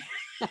water.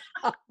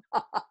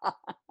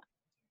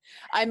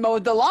 I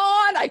mowed the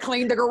lawn. I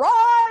cleaned the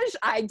garage.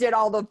 I did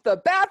all the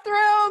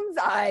bathrooms.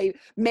 I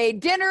made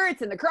dinner.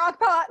 It's in the crock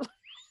pot.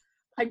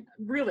 I'm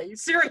really,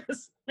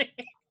 seriously.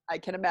 I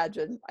can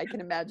imagine.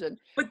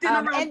 But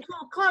then around 12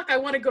 o'clock, I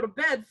want to go to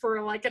bed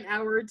for like an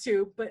hour or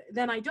two, but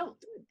then I don't.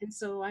 And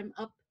so I'm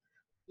up.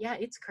 Yeah,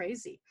 it's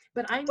crazy.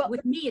 But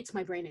with me, it's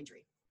my brain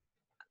injury.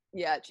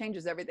 Yeah, it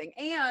changes everything.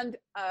 And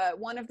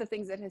one of the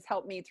things that has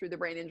helped me through the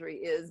brain injury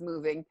is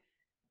moving.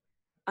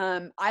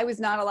 I was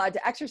not allowed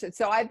to exercise.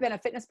 So I've been a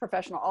fitness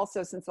professional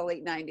also since the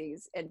late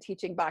 90s and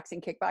teaching boxing,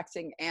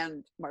 kickboxing,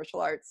 and martial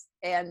arts.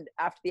 And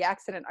after the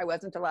accident, I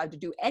wasn't allowed to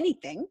do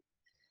anything.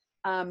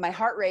 My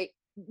heart rate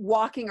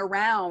walking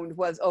around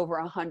was over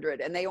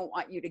 100, and they don't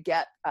want you to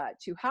get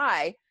too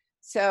high.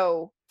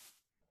 So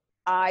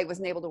I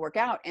wasn't able to work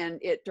out, and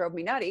it drove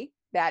me nutty.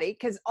 Batty,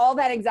 because all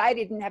that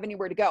anxiety didn't have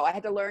anywhere to go. I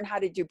had to learn how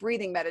to do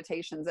breathing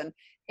meditations. And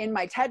in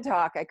my TED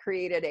Talk, I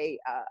created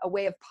a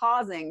way of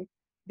pausing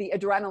the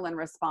adrenaline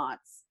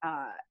response.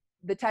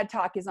 The TED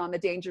Talk is on the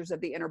dangers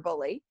of the inner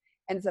bully.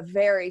 And it's a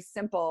very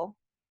simple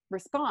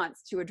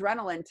response to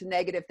adrenaline, to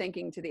negative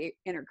thinking, to the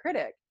inner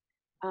critic.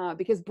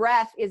 Because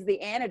breath is the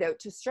antidote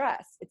to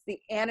stress. It's the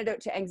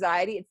antidote to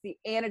anxiety. It's the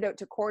antidote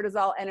to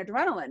cortisol and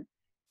adrenaline.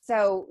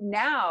 So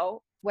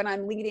now when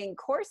I'm leading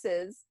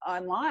courses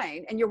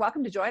online, and you're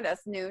welcome to join us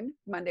noon,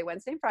 Monday,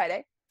 Wednesday, and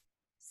Friday,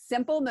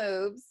 simple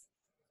moves,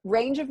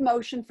 range of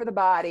motion for the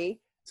body.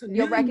 So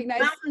you'll recognize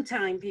mountain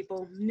time,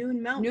 people.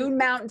 Noon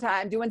mountain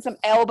time, doing some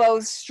elbow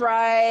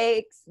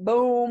strikes,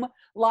 boom,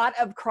 lot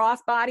of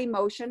cross body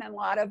motion and a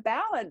lot of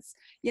balance,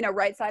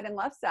 right side and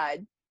left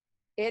side.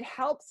 It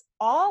helps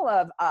all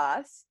of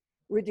us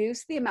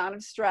reduce the amount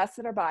of stress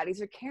that our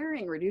bodies are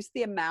carrying, reduce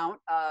the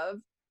amount of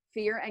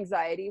fear,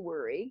 anxiety,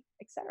 worry,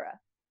 etc.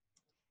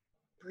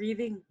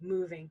 Breathing,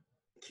 moving,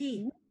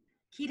 key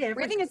to everything.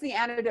 Breathing is the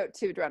antidote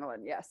to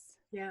adrenaline. Yes.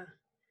 Yeah.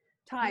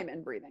 Time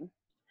and breathing.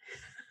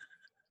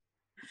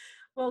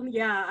 Well,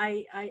 yeah,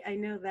 I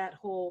know that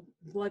whole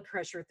blood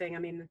pressure thing. I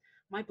mean,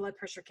 my blood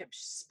pressure kept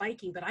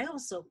spiking, but I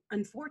also,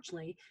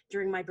 unfortunately,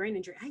 during my brain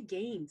injury, I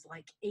gained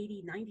like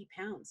 80, 90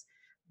 pounds.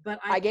 But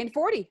I gained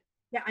 40.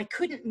 Yeah, I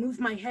couldn't move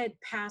my head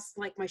past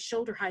like my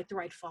shoulder height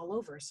or I'd fall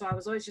over. So I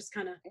was always just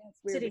kind of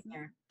sitting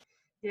there.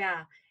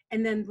 Yeah.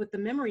 And then with the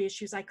memory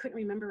issues, I couldn't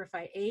remember if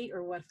I ate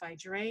or what if I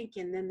drank.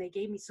 And then they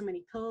gave me so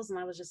many pills and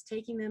I was just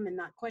taking them and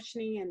not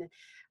questioning. And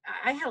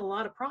I had a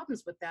lot of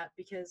problems with that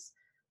because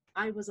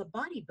I was a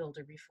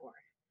bodybuilder before.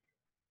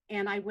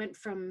 And I went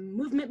from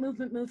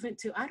movement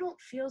to I don't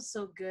feel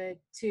so good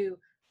to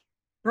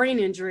brain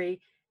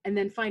injury. And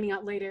then finding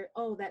out later,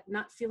 oh, that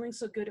not feeling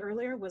so good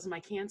earlier was my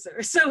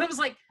cancer. So it was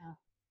like,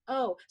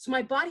 oh, so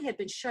my body had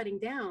been shutting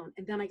down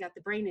and then I got the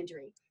brain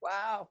injury.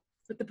 Wow.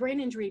 But the brain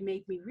injury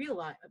made me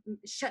realize,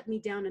 shut me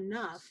down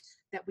enough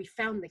that we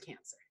found the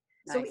cancer.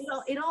 Nice.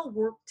 So it all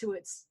worked to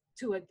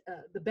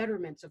the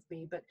betterment of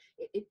me, but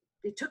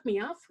it took me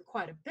out for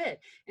quite a bit.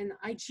 And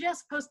I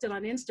just posted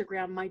on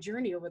Instagram my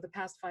journey over the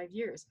past 5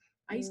 years.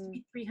 I used to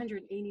be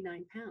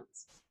 389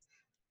 pounds.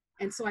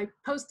 And so I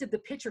posted the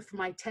picture from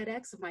my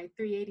TEDx of my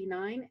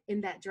 389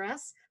 in that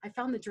dress. I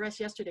found the dress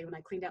yesterday when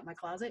I cleaned out my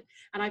closet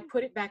and I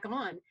put it back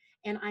on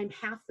and I'm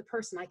half the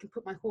person. I can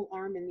put my whole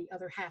arm in the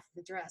other half of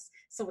the dress.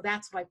 So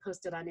that's what I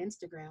posted on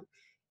Instagram.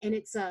 And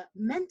it's a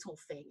mental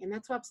thing. And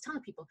that's what I was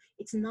telling people.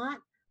 It's not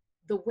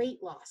the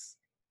weight loss.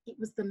 It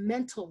was the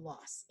mental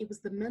loss. It was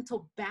the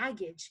mental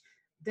baggage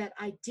that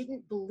I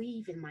didn't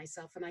believe in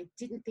myself and I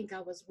didn't think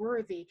I was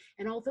worthy.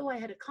 And although I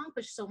had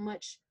accomplished so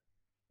much,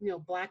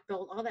 black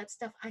belt, all that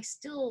stuff, I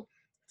still,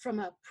 from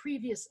a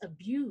previous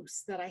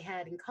abuse that I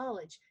had in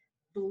college,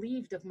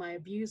 believed of my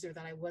abuser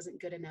that I wasn't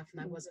good enough and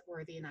I wasn't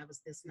worthy and I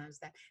was this and I was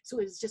that. So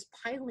it was just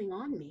piling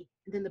on me.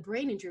 And then the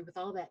brain injury with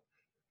all that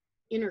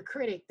inner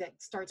critic that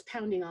starts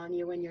pounding on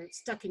you when you're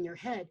stuck in your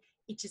head,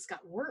 it just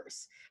got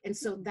worse. And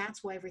so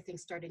that's why everything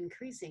started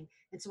increasing.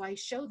 And so I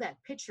show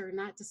that picture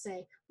not to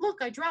say, look,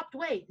 I dropped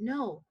weight.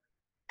 No,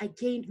 I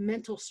gained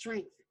mental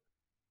strength.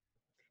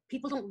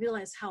 People don't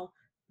realize how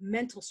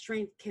mental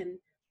strength can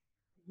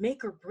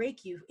make or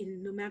break you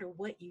in no matter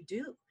what you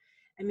do.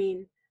 I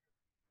mean,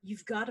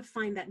 you've got to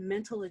find that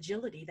mental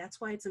agility. That's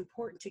why it's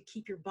important to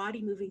keep your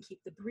body moving, keep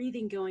the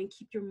breathing going,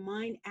 keep your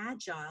mind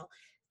agile,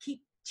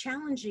 keep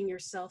challenging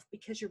yourself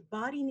because your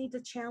body needs a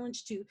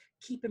challenge to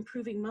keep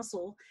improving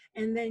muscle.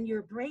 And then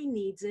your brain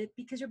needs it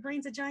because your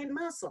brain's a giant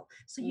muscle.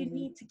 So you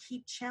need to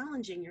keep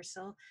challenging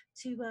yourself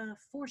to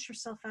force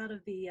yourself out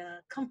of the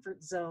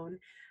comfort zone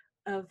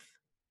of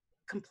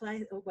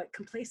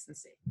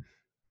complacency.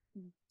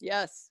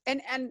 Yes.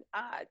 And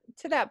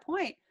to that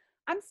point,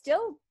 I'm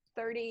still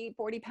 30,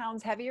 40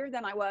 pounds heavier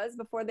than I was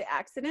before the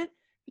accident.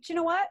 But you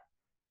know what?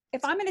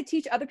 If I'm going to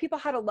teach other people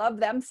how to love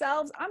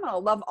themselves, I'm going to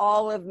love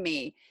all of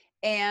me.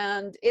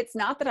 And it's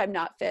not that I'm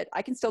not fit.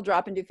 I can still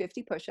drop and do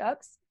 50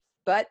 push-ups,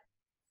 but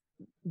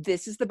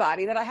this is the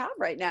body that I have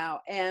right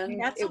now.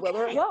 And it will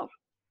or it won't.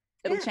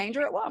 It'll change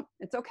or it won't.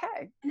 It's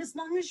okay. And as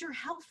long as you're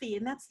healthy,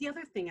 and that's the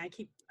other thing I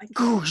keep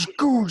Gosh.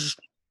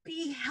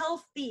 Be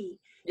healthy.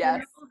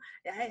 Yes.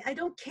 I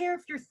don't care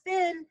if you're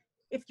thin,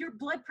 if your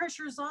blood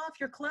pressure is off,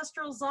 your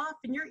cholesterol's off,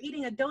 and you're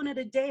eating a donut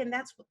a day, and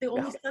that's the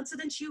only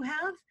substance you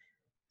have,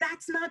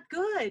 that's not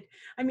good.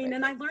 I mean,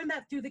 and I learned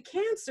that through the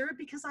cancer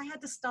because I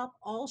had to stop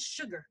all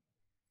sugar.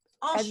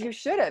 As you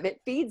should have.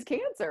 It feeds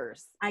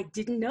cancers. I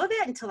didn't know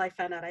that until I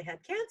found out I had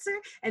cancer.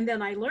 And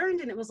then I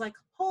learned, and it was like,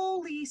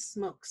 holy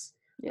smokes.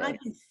 Yes. I've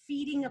been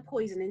feeding a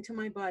poison into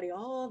my body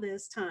all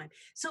this time.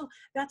 So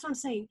that's what I'm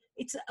saying.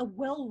 It's a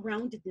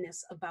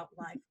well-roundedness about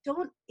life.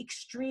 Don't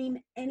extreme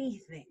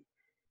anything.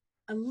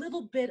 A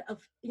little bit of,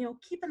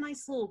 keep a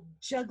nice little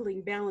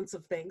juggling balance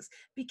of things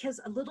because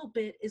a little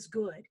bit is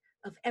good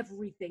of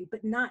everything,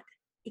 but not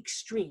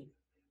extreme.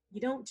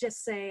 You don't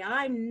just say,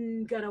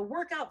 I'm going to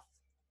work out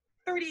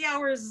 30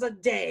 hours a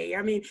day.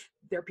 I mean,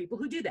 there are people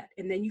who do that,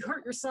 and then you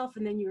hurt yourself,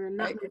 and then you're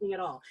not moving at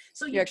all.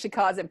 So you actually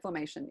cause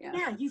inflammation.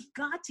 Yeah, you've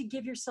got to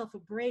give yourself a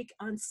break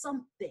on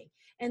something.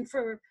 And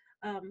for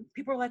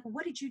people are like, well,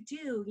 what did you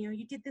do? You know,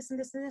 you did this and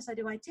this and this. I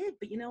did.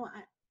 But, you know,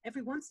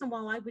 every once in a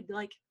while I would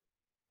like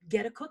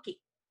get a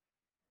cookie.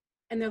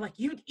 And they're like,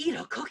 you'd eat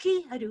a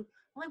cookie? I do.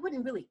 Well, I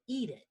wouldn't really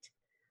eat it.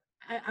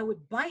 I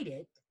would bite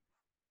it.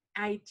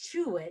 I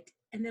chew it.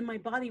 And then my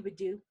body would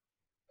do,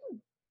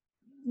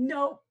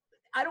 no,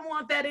 I don't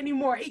want that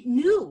anymore. It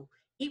knew,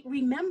 it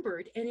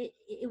remembered, and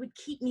it would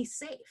keep me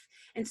safe.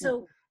 And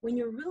so when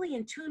you're really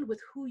in tune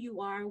with who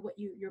you are, what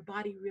your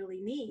body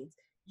really needs,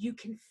 you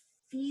can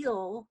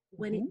feel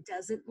when it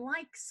doesn't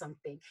like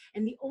something.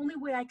 And the only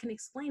way I can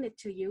explain it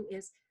to you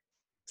is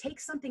take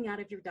something out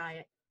of your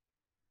diet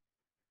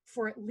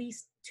for at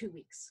least 2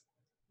 weeks.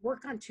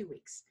 Work on 2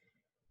 weeks,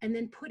 and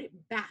then put it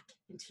back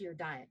into your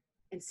diet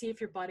and see if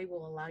your body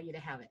will allow you to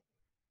have it.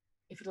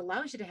 If it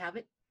allows you to have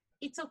it,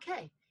 it's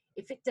okay.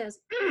 If it does,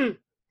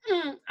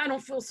 I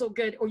don't feel so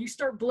good, or you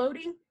start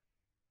bloating,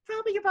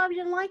 probably your body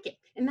didn't like it.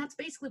 And that's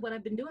basically what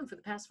I've been doing for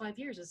the past 5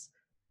 years is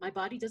my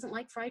body doesn't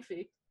like fried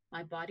food.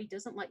 My body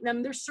doesn't like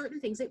them. There's certain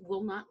things it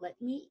will not let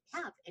me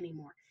have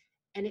anymore.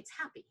 And it's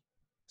happy.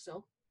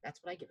 So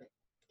that's what I give it.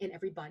 And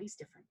everybody's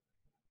different.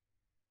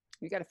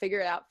 You got to figure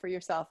it out for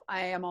yourself.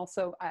 I am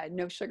also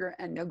no sugar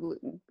and no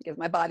gluten because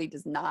my body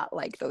does not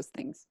like those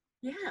things.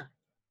 Yeah.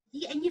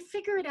 And you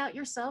figure it out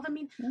yourself. I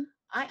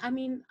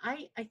mean,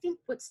 I think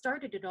what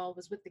started it all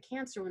was with the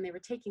cancer when they were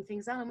taking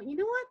things out. I went, you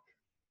know what?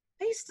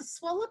 I used to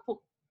swell up,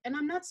 and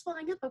I'm not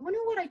swelling up. I wonder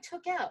what I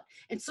took out.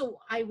 And so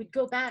I would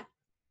go back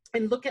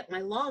and look at my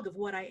log of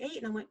what I ate,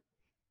 and I went,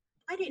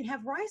 I didn't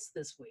have rice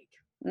this week.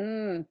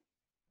 Well,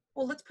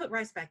 let's put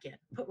rice back in.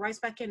 Put rice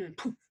back in, and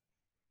poof.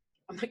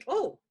 I'm like,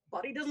 oh,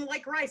 body doesn't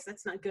like rice.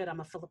 That's not good. I'm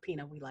a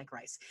Filipino. We like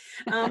rice.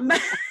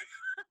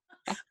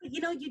 You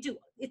know, you do.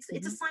 It's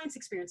a science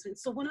experience. And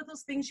so one of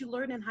those things you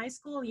learn in high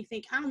school, and you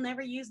think, I'll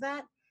never use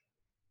that.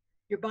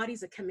 Your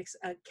body's a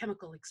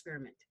chemical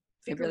experiment.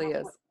 It really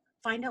is.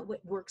 Find out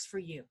what works for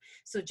you.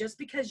 So just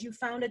because you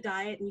found a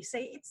diet and you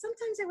say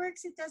sometimes it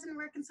works, it doesn't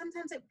work, and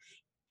sometimes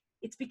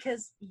it's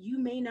because you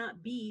may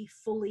not be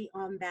fully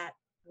on that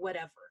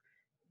whatever.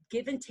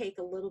 Give and take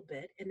a little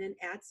bit, and then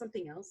add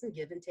something else and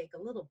give and take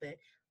a little bit.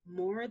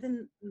 More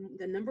than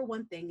the number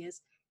one thing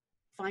is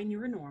find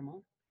your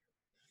normal,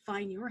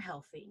 find your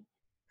healthy,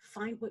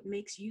 find what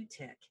makes you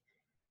tick,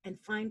 and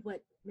find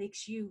what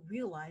makes you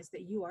realize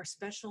that you are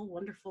special,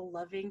 wonderful,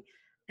 loving,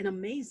 and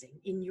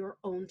amazing in your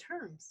own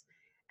terms.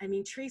 I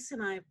mean, Teresa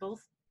and I have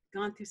both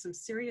gone through some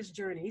serious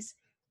journeys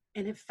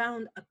and have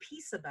found a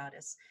peace about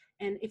us.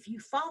 And if you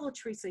follow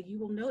Teresa, you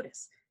will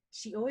notice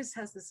she always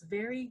has this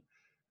very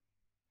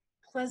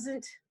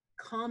pleasant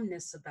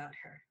calmness about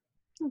her.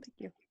 Oh, thank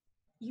you.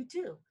 You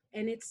do.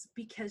 And it's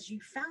because you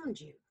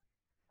found you.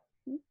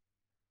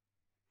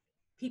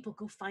 People,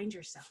 go find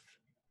yourself.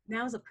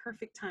 Now is a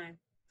perfect time.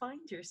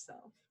 Find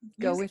yourself.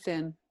 Go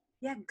within.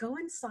 Yeah, go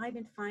inside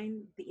and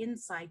find the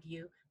inside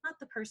you, not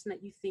the person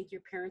that you think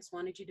your parents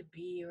wanted you to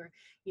be, or,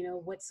 you know,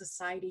 what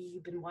society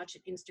you've been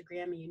watching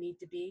Instagram and you need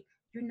to be.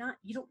 You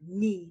don't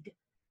need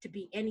to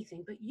be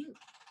anything but you.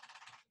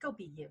 Go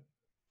be you.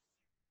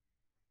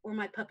 Or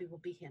my puppy will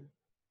be him.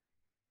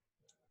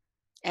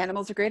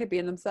 Animals are great at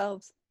being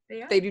themselves.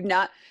 They are.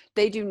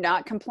 They do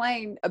not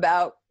complain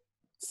about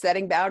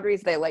setting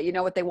boundaries. They let you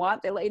know what they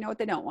want. They let you know what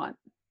they don't want.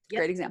 Yep.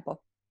 Great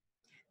example.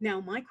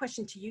 Now, my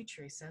question to you,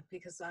 Teresa,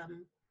 because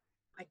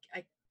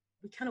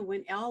we kind of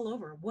went all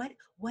over. What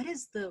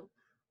is the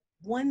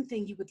one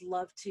thing you would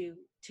love to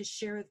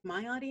share with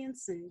my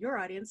audience and your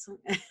audience?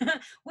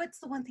 What's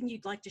the one thing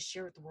you'd like to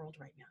share with the world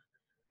right now?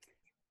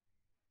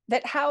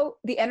 That how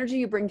the energy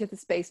you bring to the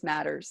space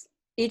matters.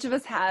 Each of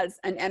us has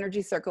an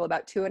energy circle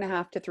about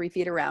 2.5 to 3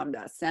 feet around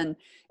us. And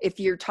if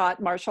you're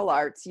taught martial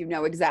arts, you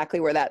know exactly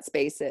where that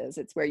space is.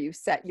 It's where you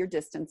set your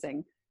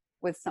distancing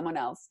with someone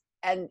else.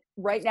 And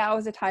right now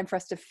is a time for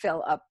us to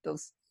fill up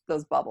those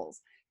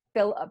bubbles,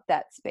 fill up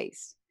that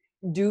space,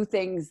 do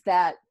things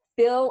that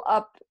fill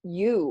up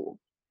you,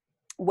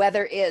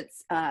 whether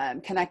it's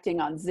connecting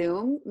on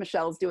Zoom.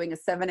 Michelle's doing a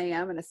 7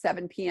 a.m. and a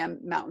 7 p.m.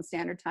 Mountain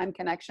Standard Time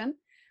connection.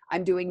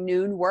 I'm doing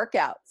noon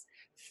workouts.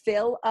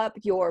 Fill up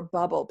your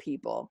bubble,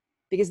 people,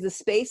 because the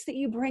space that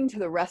you bring to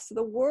the rest of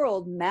the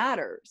world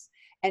matters.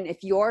 And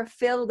if you're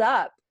filled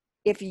up,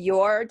 if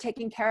you're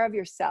taking care of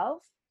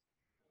yourself,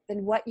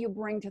 then what you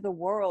bring to the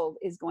world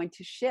is going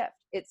to shift.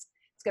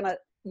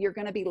 You're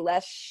going to be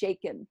less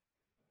shaken.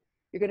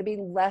 You're going to be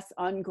less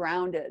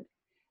ungrounded.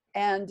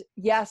 And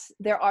yes,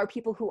 there are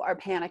people who are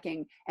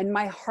panicking, and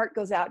my heart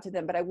goes out to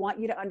them, but I want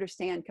you to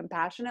understand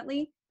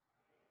compassionately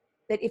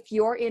that if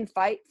you're in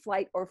fight,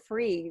 flight, or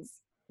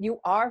freeze, you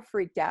are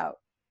freaked out.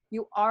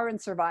 You are in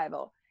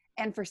survival.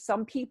 And for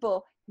some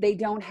people, they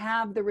don't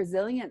have the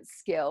resilience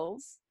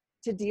skills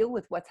to deal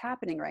with what's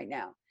happening right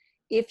now.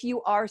 If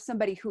you are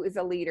somebody who is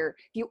a leader,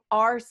 if you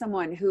are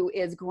someone who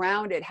is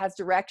grounded, has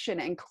direction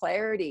and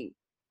clarity,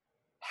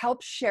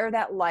 help share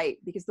that light,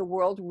 because the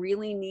world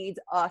really needs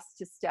us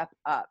to step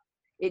up.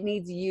 It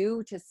needs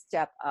you to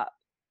step up,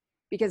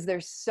 because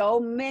there's so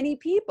many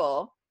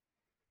people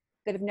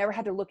that have never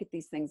had to look at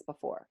these things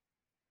before.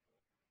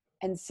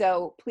 And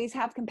so please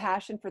have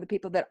compassion for the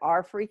people that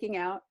are freaking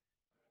out.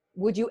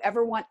 Would you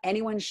ever want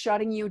anyone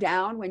shutting you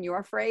down when you're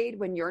afraid,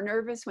 when you're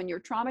nervous, when you're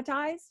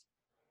traumatized?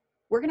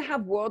 We're going to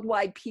have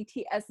worldwide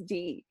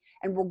PTSD,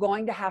 and we're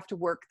going to have to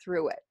work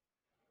through it.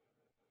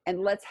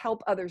 And let's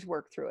help others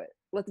work through it.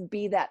 Let's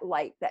be that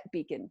light, that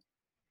beacon.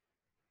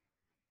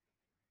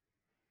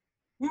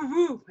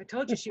 Woohoo! I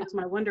told you she was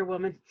my Wonder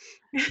Woman.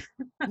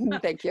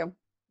 Thank you.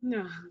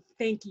 No,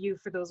 thank you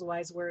for those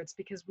wise words,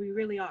 because we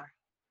really are.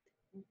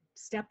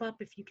 Step up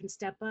if you can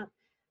step up.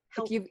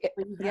 Help.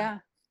 Yeah.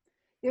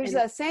 There's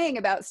a saying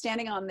about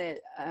standing on the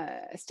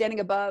standing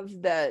above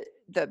the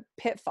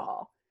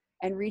pitfall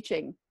and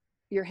reaching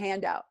your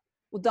hand out.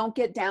 Well, don't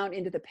get down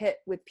into the pit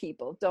with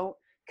people. Don't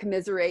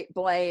commiserate,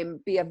 blame,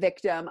 be a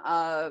victim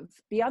of,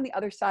 be on the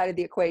other side of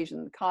the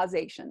equation,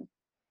 causation.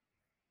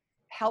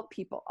 Help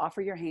people,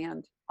 offer your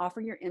hand,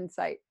 offer your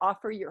insight,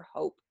 offer your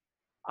hope,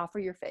 offer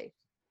your faith.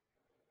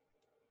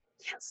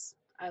 Yes,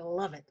 I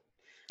love it.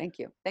 Thank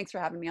you. Thanks for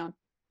having me on.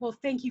 Well,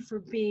 thank you for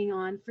being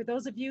on. For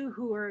those of you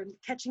who are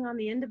catching on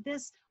the end of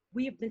this,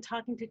 we have been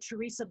talking to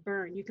Teresa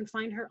Byrne. You can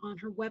find her on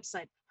her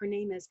website. Her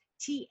name is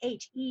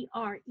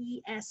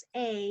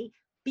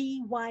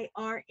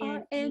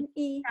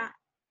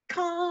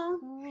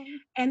TheresaByrne.com.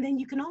 And then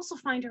you can also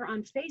find her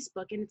on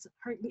Facebook, and it's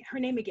her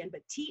name again,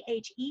 but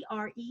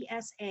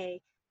TheresaTKD.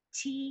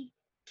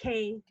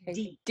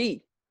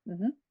 D.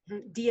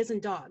 D as in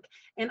dog.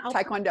 And I'll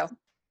Taekwondo.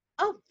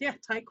 Oh, yeah,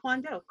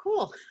 Taekwondo.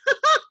 Cool.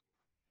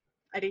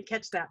 I didn't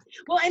catch that.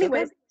 Well,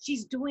 anyways,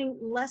 she's doing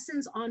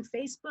lessons on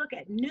Facebook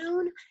at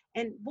noon,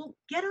 and we'll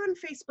get on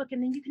Facebook,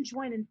 and then you can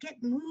join and get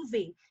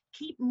moving,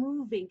 keep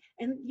moving,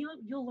 and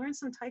you'll learn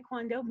some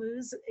Taekwondo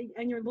moves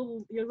and your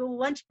little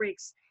lunch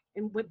breaks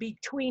and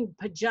between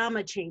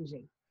pajama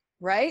changing.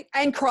 Right?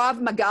 And Krav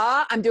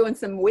Maga. I'm doing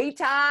some Muay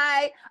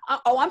Thai.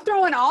 I'm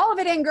throwing all of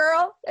it in,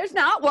 girl. There's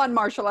not one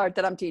martial art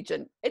that I'm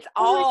teaching. It's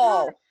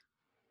all.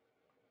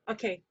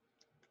 Okay.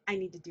 I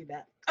need to do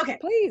that. Okay.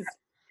 Please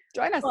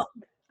join us. Well,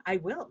 I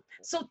will.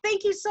 So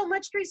thank you so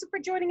much, Teresa, for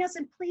joining us.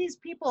 And please,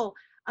 people,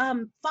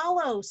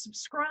 follow,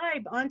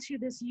 subscribe onto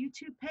this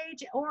YouTube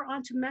page or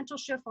onto Mental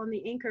Shift on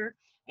the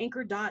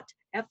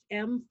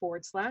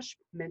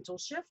anchor.fm/Mental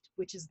Shift,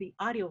 which is the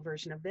audio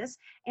version of this.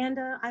 And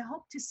I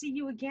hope to see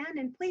you again.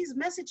 And please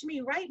message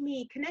me, write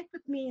me, connect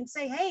with me, and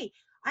say, hey,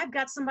 I've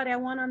got somebody I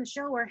want on the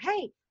show, or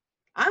hey,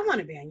 I want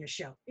to be on your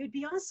show. It would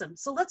be awesome.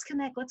 So let's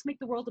connect. Let's make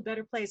the world a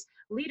better place.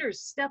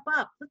 Leaders, step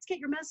up. Let's get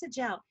your message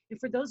out. And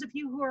for those of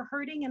you who are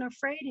hurting and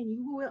afraid, and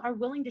you who are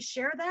willing to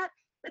share that,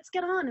 let's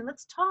get on and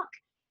let's talk.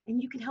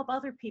 And you can help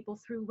other people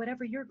through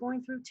whatever you're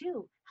going through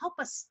too. Help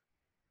us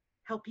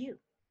help you.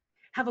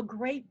 Have a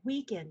great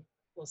weekend.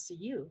 We'll see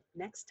you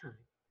next time.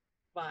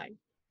 Bye.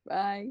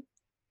 Bye.